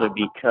probably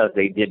because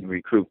they didn't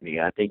recruit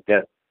me. I think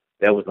that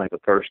was like a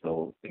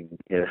personal thing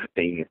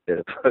instead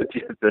of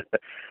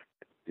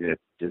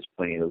just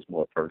playing. It was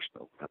more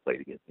personal. I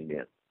played against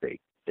Indiana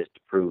State just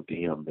to prove to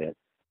him that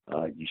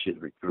you should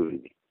have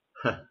recruited me.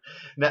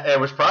 Now, it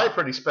was probably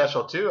pretty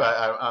special too.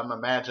 I'm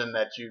imagine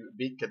that you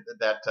beat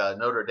that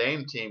Notre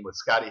Dame team with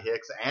Scotty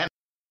Hicks and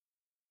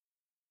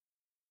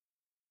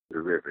the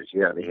Rivers.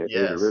 Yeah, they had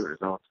the Rivers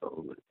also,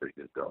 who was a pretty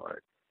good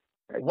guard.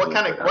 What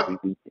kind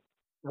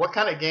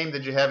of game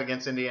did you have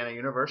against Indiana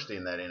University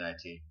in that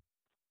NIT?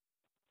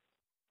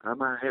 I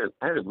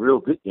had a real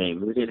good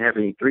game. We didn't have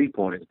any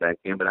 3-pointers back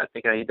then, but I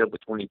think I ended up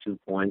with 22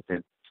 points,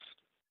 and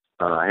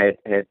I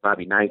had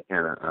Bobby Knight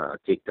kind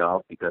of ticked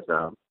off because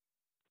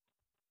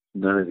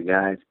none of the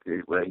guys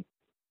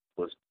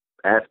was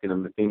asking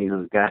him if any of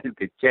those guys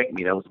could check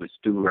me. That was with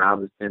Stu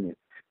Robinson and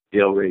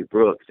Delray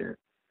Brooks, and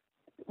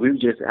we were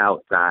just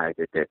outside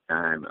at that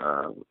time.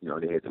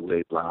 They had the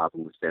Wade Blob,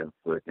 who was 7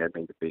 foot. That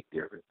made a big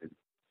difference. And,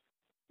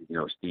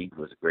 Steve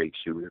was a great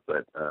shooter,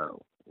 but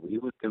we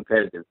were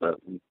competitive. But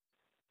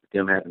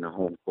them having a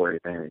home court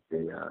advantage,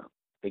 I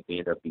think they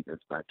ended up beating us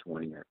by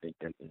 20. I think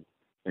I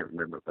can't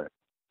remember, but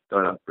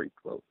thought I was pretty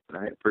close. But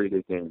I had a pretty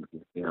good game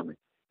against them. And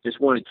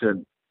just wanted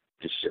to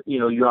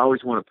you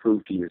always want to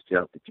prove to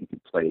yourself that you can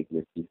play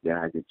against these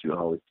guys that you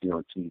always see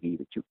on TV.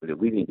 That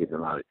we didn't get a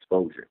lot of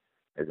exposure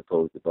as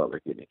opposed to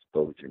Butler getting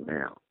exposure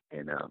now.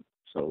 And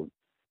so,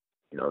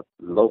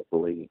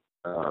 locally,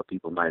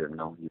 people might have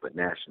known you, but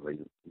nationally,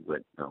 you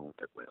wouldn't know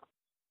that well.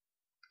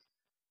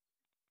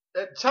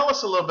 Tell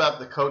us a little about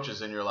the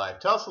coaches in your life.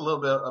 Tell us a little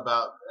bit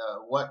about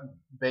what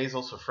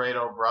Basil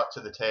Sofreto brought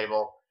to the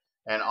table,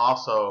 and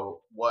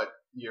also what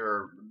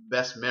your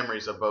best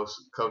memories of both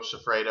Coach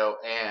Sofreto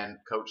and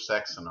Coach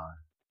Sexton are.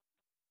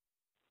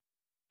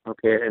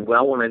 Okay, and well,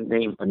 I want to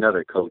name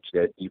another coach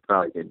that you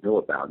probably didn't know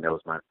about, and that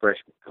was my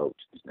freshman coach.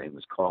 His name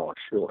was Carl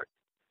Short.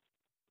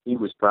 He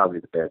was probably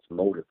the best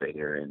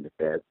motivator and the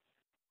best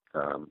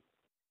um,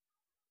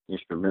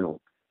 instrumental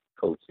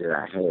coach that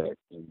I had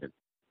in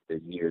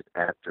the years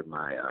after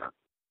my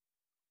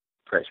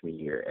freshman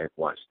year at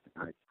Washington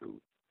High School,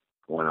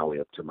 going all the way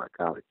up to my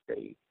college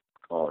days.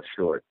 Carl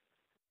Short,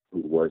 who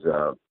was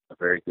a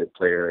very good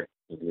player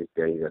in his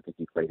days. I think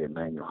he played at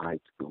Manual High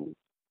School,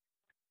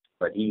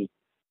 but he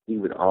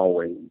would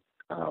always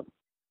um,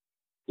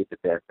 get the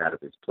best out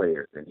of his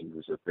players, and he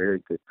was a very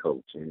good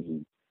coach, and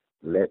he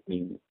let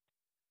me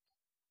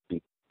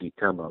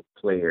become a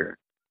player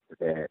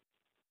that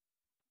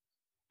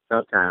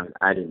sometimes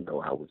I didn't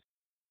know I was,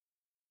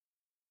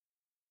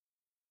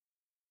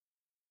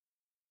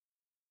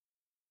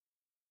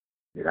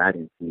 that I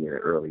didn't see at an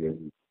early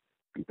age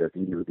because he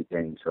knew the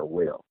game so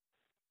well.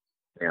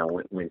 Now,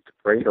 when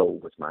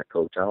Fredo was my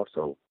coach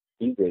also,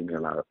 he gave me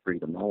a lot of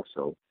freedom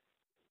also,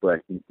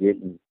 but he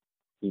didn't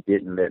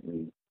let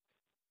me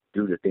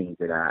do the things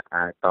that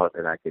I thought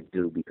that I could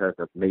do because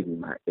of maybe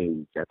my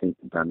age. I think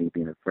by me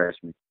being a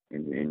freshman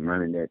and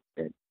running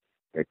that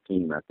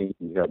team, I think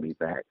he held me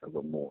back a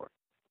little more.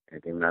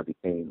 And then when I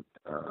became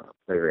a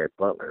player at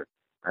Butler,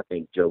 I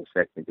think Joe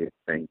Sexton did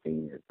the same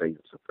thing as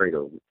Basil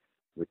Sofredo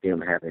with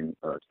them having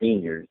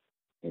seniors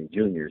and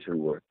juniors who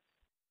were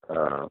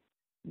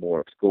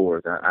more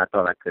scorers. I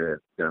thought I could have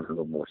done a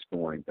little more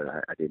scoring, but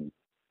I didn't.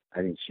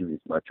 I didn't shoot as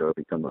much or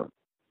become a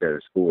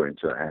better scorer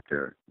until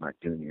after my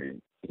junior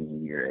and senior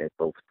year at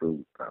both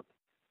schools, probably.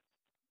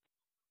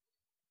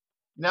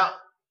 Now,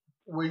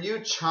 were you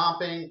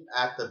chomping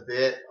at the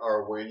bit,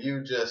 or were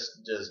you just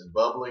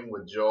bubbling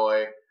with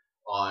joy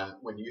on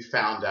when you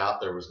found out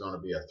there was going to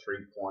be a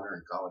 3-pointer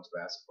in college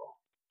basketball?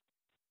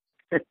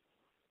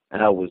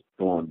 And I was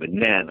going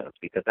bananas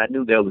because I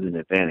knew there was an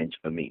advantage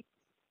for me.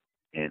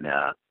 And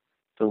as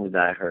soon as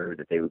I heard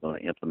that they were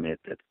going to implement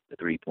the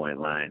 3-point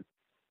line,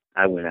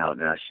 I went out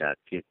and I shot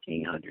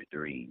 1,500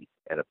 threes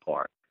at a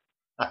park.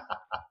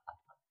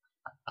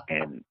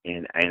 and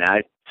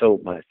I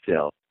told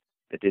myself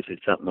that this is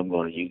something I'm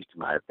going to use to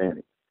my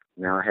advantage.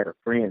 Now, I had a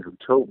friend who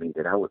told me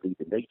that I would lead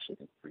the nation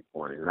in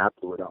 3-pointers, and I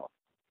blew it off.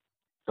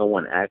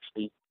 Someone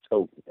actually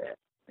told me that.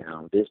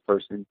 Now, this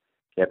person,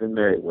 Kevin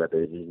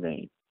Merriweather is his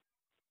name,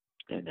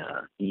 and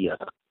he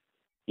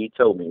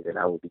told me that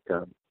I would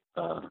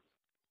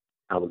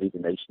I would lead the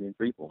nation in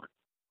 3-point.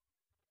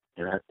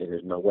 And I said,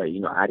 there's no way.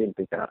 You know, I didn't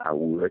think I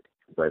would,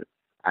 but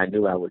I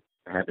knew I would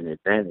have an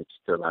advantage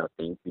to a lot of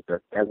things because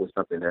that was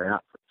something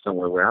that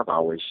somewhere where I've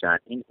always shot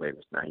anyway. It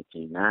was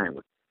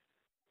 19-9.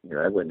 You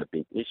know, that wasn't a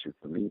big issue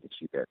for me to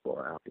shoot that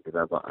far out because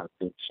I've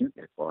been shooting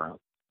that far out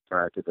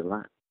prior to the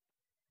line.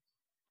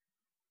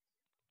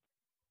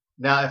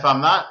 Now, if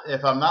I'm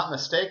not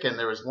mistaken,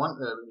 there was one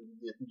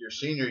your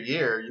senior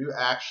year. You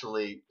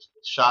actually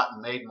shot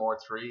and made more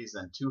threes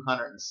than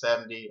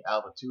 270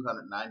 out of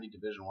 290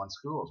 Division I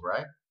schools,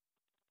 right?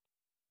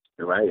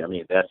 Right. I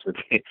mean, that's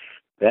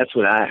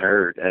what I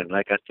heard. And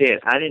like I said,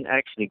 I didn't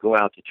actually go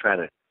out to try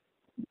to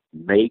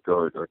make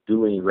or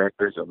do any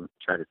records or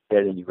try to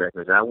set any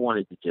records. I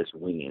wanted to just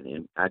win,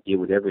 and I did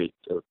whatever it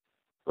took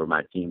for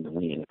my team to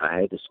win. If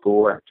I had to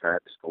score, I tried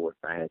to score.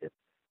 If I had to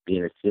be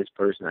an assist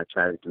person, I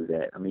tried to do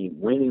that. I mean,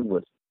 winning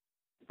was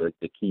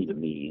the key to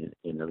me,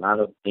 and a lot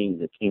of things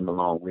that came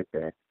along with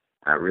that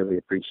I really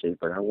appreciate,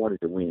 but I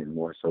wanted to win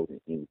more so than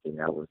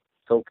anything. I was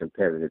so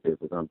competitive, it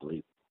was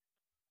unbelievable.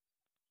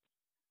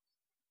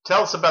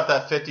 Tell us about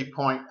that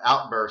 50-point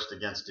outburst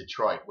against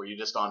Detroit. Were you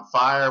just on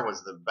fire?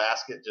 Was the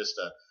basket just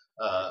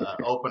a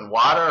open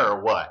water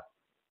or what?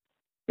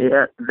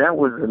 Yeah, that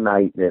was the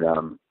night that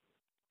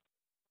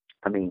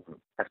I mean,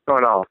 I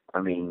start off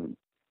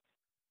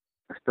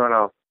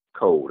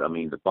cold. I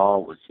mean, the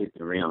ball was hitting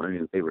the rim. I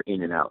mean, they were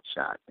in and out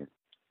shots. And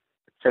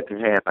the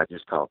second half, I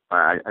just caught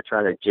fire. I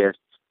try to adjust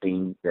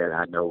things that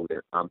I know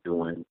that I'm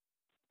doing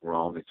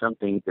wrong, and some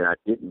things that I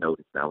didn't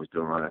notice that I was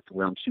doing wrong. I said,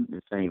 well, I'm shooting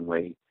the same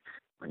way.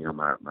 You know,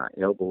 my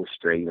elbow's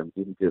straight. I'm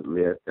getting good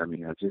lift. I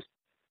mean, I just,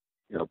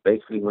 you know,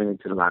 basically went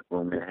into the locker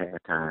room at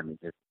halftime and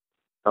just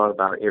thought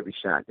about every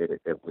shot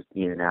that was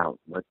in and out.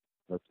 What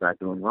was I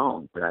doing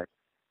wrong? But I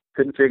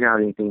couldn't figure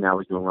out anything I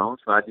was doing wrong,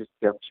 so I just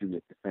kept shooting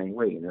it the same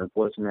way. And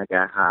unfortunately, I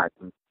got hot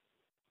and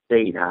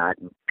stayed hot,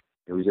 and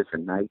it was just a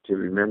night to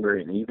remember.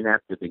 And even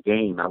after the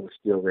game, I was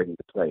still ready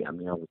to play. I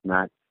mean, I was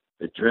not.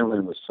 The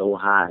adrenaline was so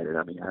high that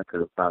I could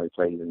have probably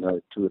played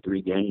another 2 or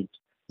 3 games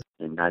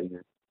and not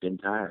even been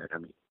tired. I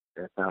mean,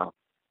 that's how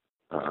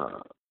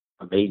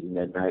amazing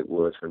that night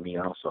was for me.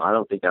 Also, I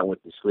don't think I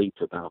went to sleep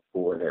till about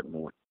 4 that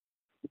morning.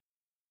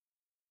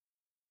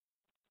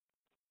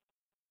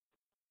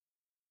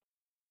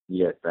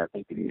 Yes, I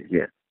think it is.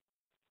 Yes.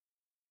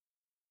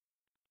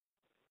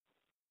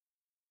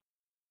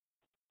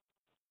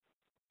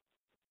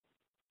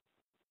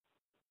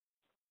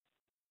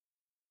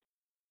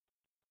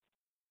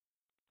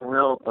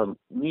 Well,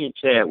 me and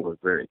Chad were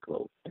very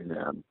close,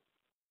 and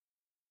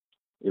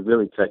it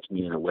really touched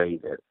me in a way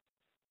that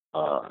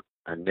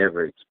I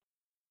never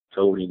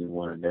told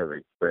anyone or never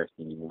expressed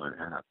anyone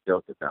how I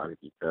felt about it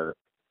because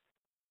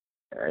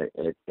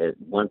at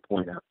one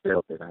point I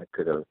felt that I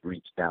could have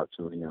reached out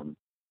to him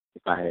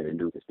if I had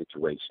knew the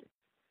situation.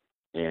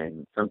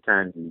 And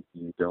sometimes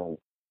you don't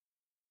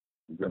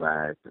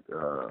realize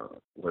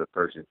what a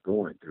person's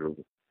going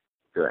through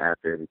until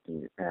after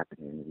everything is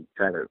happening. And you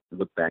try to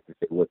look back and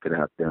say, what could I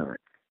have done?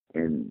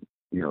 And,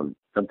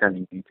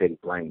 sometimes you take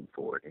blame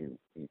for it.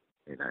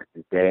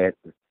 His dad,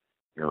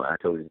 I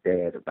told his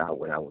dad about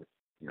what I was,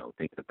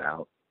 thinking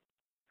about,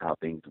 how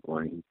things were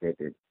going. He said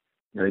that,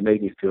 it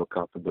made me feel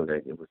comfortable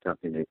that it was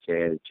something that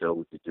Chad had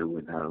chose to do,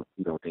 and how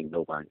you don't think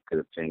nobody could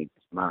have changed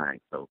his mind.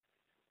 So,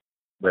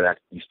 but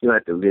you still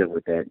have to live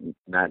with that,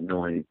 not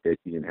knowing that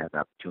you didn't have the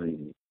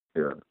opportunity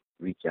to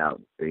reach out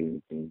and say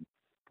anything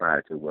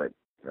prior to what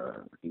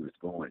he was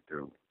going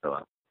through.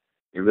 So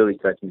it really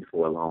touched me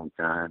for a long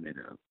time, and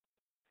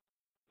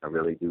I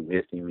really do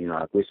miss him.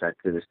 I wish I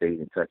could have stayed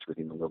in touch with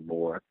him a little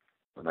more.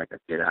 But like I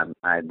said,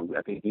 I moved.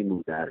 I think he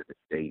moved out of the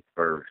state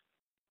first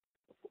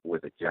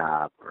with a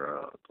job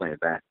or playing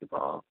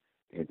basketball,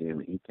 and then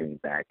when he came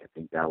back, I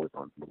think I was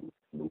on the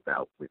move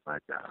out with my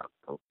job.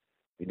 So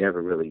we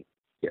never really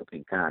kept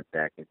in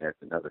contact, and that's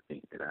another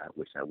thing that I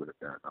wish I would have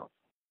done also.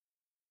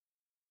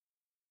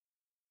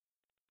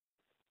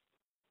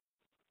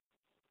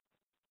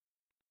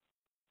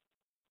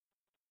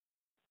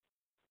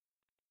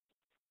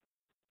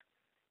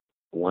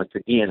 Once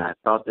again, I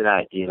thought that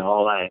I did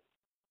all I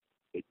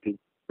could do to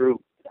prove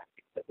that I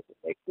could get to the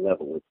next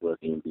level, which was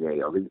the NBA,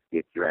 or at least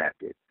get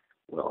drafted.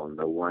 Well,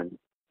 no one,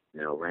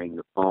 rang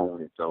the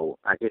phone, and so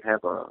I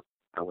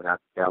went out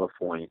to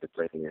California to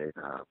play in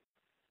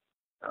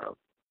uh,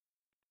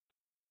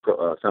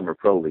 summer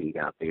pro league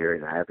out there,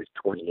 and I averaged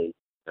 28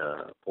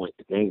 points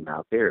a game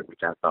out there,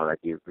 which I thought I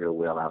did real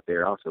well out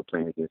there. Also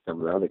playing against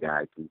some of the other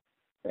guys who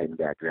hadn't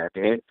got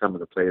drafted, and some of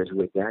the players who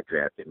had got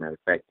drafted. Matter of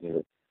fact,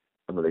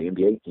 some of the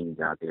NBA teams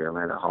out there.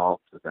 Atlanta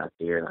Hawks was out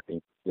there, and I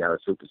think Seattle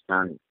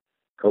Supersonics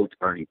coach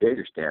Bernie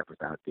Biggerstaff was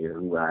out there,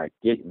 who I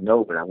didn't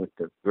know, but I went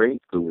to grade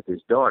school with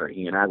his daughter.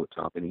 He and I were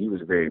talking, and he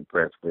was very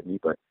impressed with me,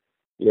 but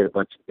he had a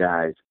bunch of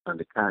guys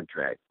under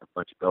contract, a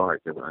bunch of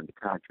guards that were under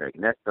contract.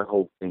 And that's the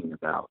whole thing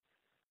about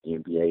the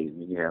NBA.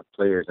 When you have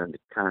players under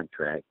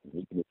contract, and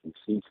even if you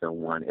see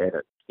someone at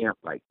a camp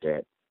like that,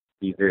 it'd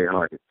be very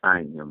hard to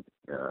find them.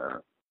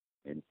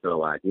 And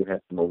so I did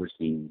have some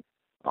overseas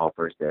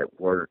offers that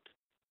weren't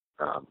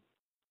um,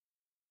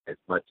 as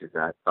much as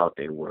I thought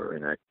they were,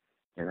 and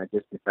I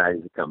just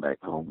decided to come back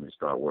home and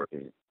start working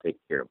and take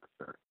care of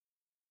my son.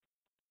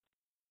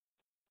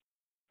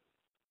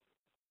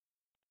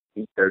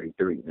 He's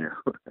 33 now.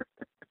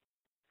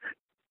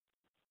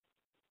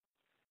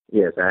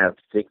 Yes, I have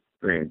 6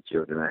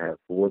 grandchildren. I have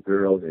 4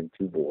 girls and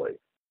 2 boys.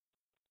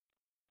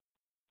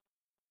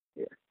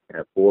 Yeah, I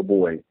have 4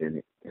 boys,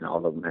 and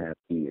all of them have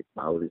kids.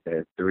 My oldest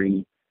has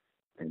 3,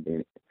 and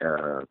then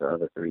the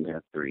other 3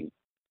 have 3.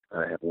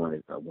 I have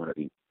one of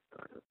each,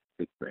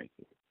 6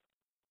 grandkids.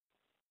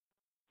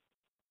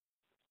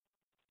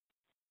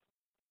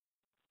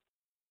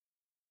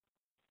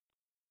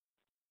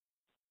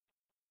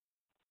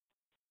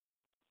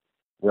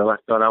 Well, I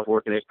started off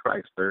working at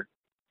Chrysler,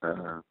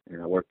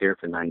 and I worked there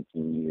for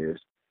 19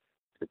 years.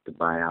 Took the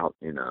buyout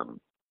in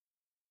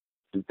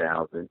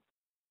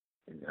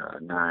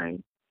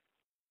 2009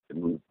 to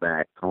move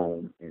back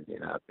home, and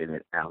then I've been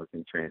at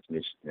Allison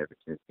Transmission ever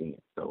since then.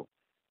 So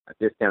I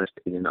just kind of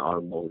stayed in the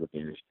automotive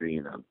industry,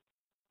 and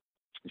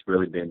it's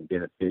really been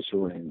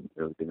beneficial and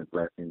really been a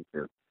blessing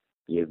to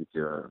be able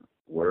to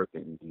work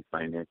and be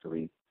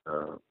financially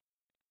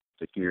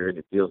secured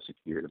and feel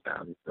secured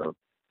about it. So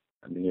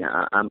I mean,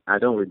 I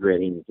don't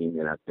regret anything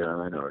that I've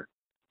done or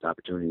the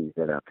opportunities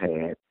that I've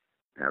had.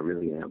 I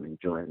really am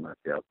enjoying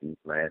myself these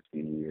last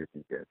few years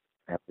and just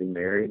happily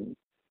married and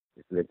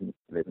just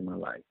living my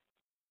life.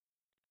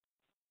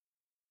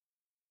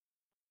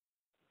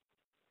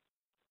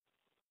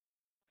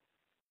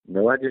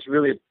 No, I just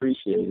really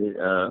appreciated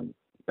the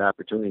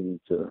opportunity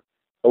to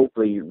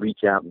hopefully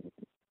reach out and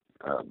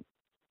um,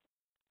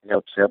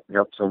 help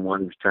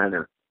someone who's trying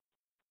to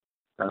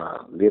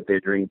live their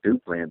dream through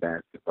playing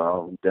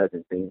basketball, who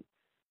doesn't think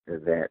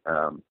that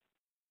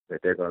that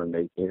they're going to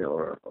make it,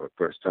 or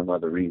for some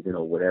other reason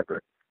or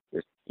whatever.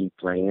 Just keep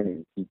playing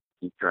and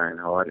keep trying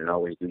hard and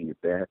always do your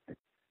best. And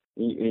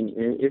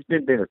it's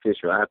been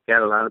beneficial. I've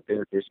got a lot of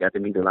benefits. Got to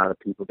meet a lot of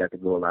people. Got to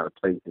go a lot of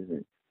places,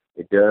 and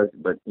it does.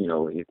 But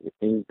if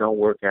things don't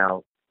work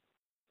out,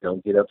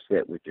 don't get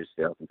upset with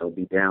yourself and don't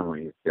be down on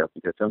yourself,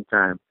 because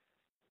sometimes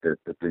the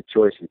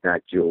choice is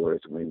not yours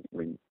when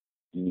you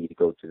need to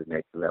go to the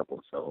next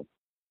level. So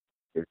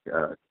just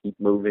keep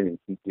moving and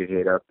keep your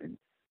head up and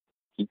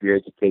keep your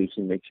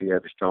education. Make sure you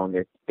have a strong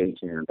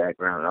education and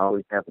background. And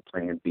always have a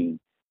plan B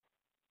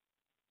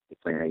if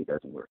plan A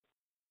doesn't work.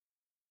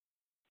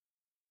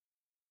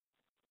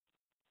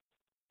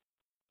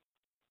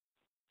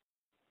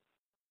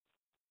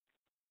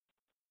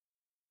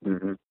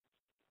 Hmm.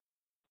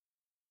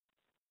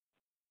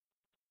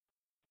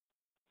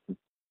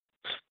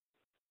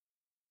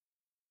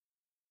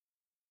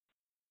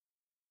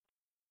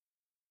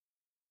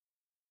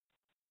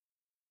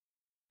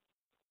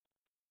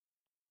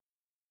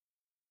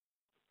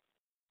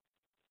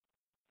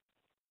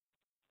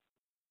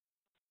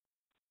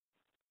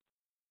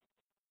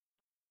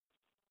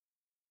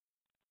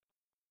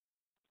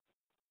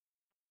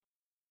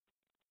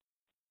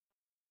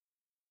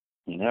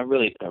 And I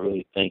really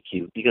thank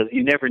you, because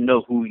you never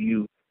know who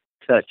you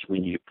touch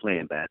when you're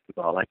playing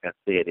basketball. Like I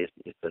said,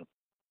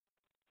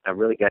 I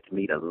really got to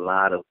meet a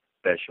lot of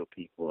special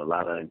people, a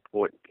lot of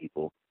important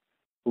people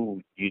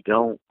who you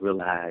don't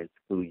realize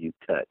who you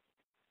touch.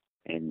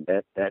 And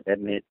that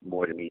meant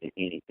more to me than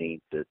anything,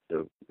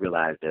 to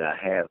realize that I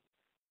have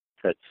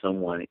touched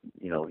someone,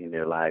 in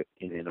their life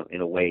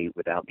in a way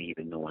without me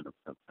even knowing them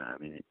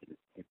sometimes. And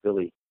it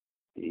really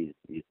is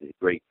a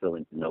great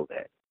feeling to know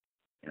that.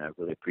 And I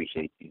really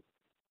appreciate you.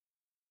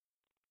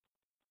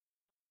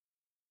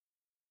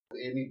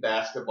 Any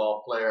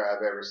basketball player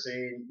I've ever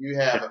seen.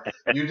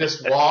 You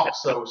just walk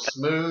so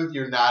smooth.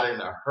 You're not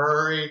in a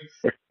hurry.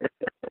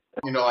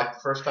 Like the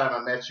first time I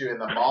met you in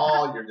the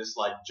mall, you're just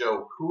like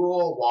Joe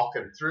Cool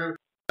walking through.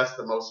 That's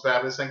the most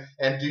fabulous thing.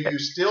 And do you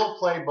still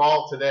play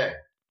ball today?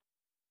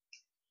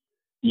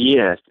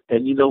 Yes.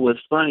 And what's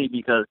funny,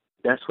 because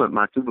that's what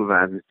my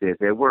supervisor says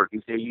at work.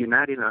 He said, you're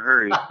not in a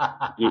hurry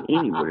to get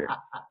anywhere.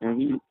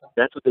 And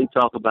that's what they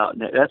talk about.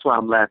 That's why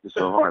I'm laughing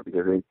so hard,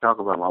 because they talk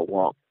about my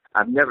walk.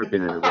 I've never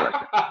been in a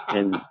rush.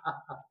 And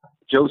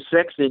Joe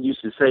Sexton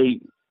used to say,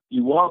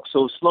 you walk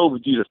so slow,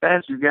 but you're the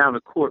fastest you get on the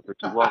court, but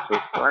you walk so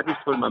slow. I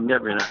just told him I'm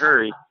never in a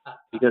hurry,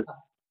 because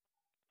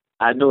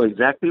I know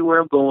exactly where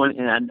I'm going,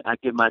 and I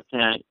give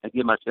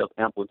myself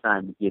ample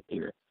time to get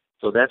there.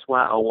 So that's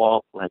why I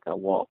walk like I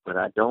walk, but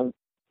I don't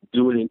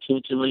do it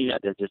intentionally.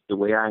 That's just the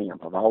way I am.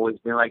 I've always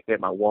been like that.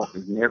 My walk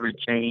has never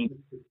changed,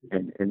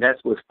 and that's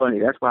what's funny.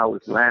 That's why I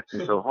was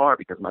laughing so hard,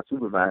 because my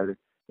supervisor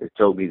has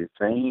told me the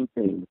same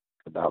thing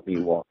about me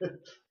walking.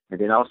 And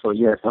then also,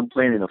 yes, I'm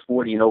playing in a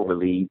 40 and over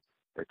league.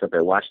 It's up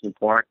at Washington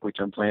Park, which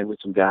I'm playing with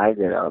some guys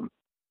that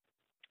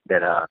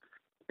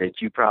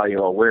you probably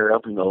are aware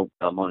of.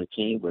 I'm on a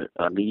team with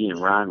Lee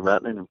and Ron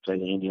Rutland, who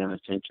played at Indiana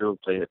Central,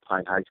 played at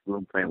Pike High School.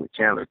 I'm playing with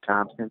Chandler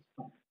Thompson,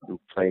 who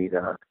played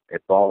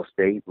at Ball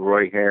State,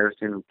 Roy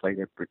Harrison, who played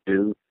at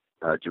Purdue,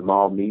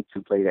 Jamal Meeks,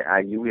 who played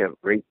at IU. We have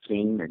a great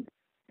team,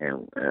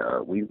 and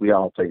we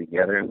all play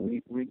together,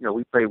 and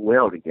we play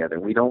well together.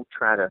 We don't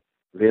try to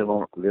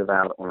live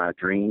out on our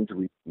dreams.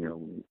 We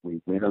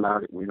win a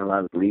lot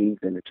of leagues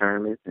and the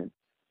tournaments, and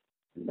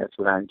that's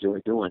what I enjoy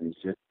doing. Is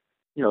just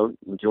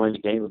enjoying the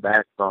game of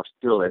basketball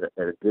still at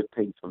a good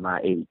pace for my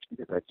age,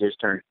 because I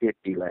just turned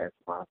 50 last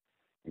month,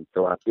 and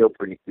so I feel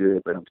pretty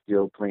good, but I'm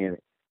still playing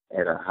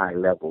at a high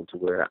level to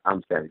where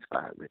I'm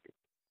satisfied with it.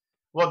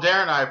 Well,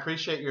 Darren, I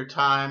appreciate your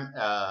time.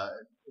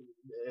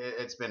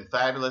 It's been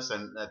fabulous,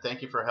 and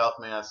thank you for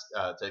helping us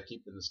to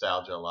keep the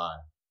nostalgia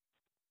alive.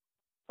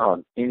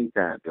 Oh,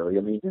 anytime, Billy.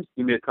 I mean, just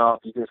give me a call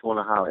if you just want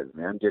to holler at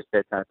me. I'm just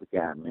that type of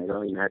guy, man. It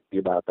don't even have to be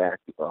about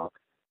basketball,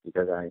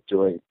 because I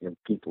enjoy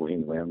people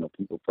anyway. I'm a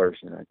people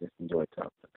person. I just enjoy talking.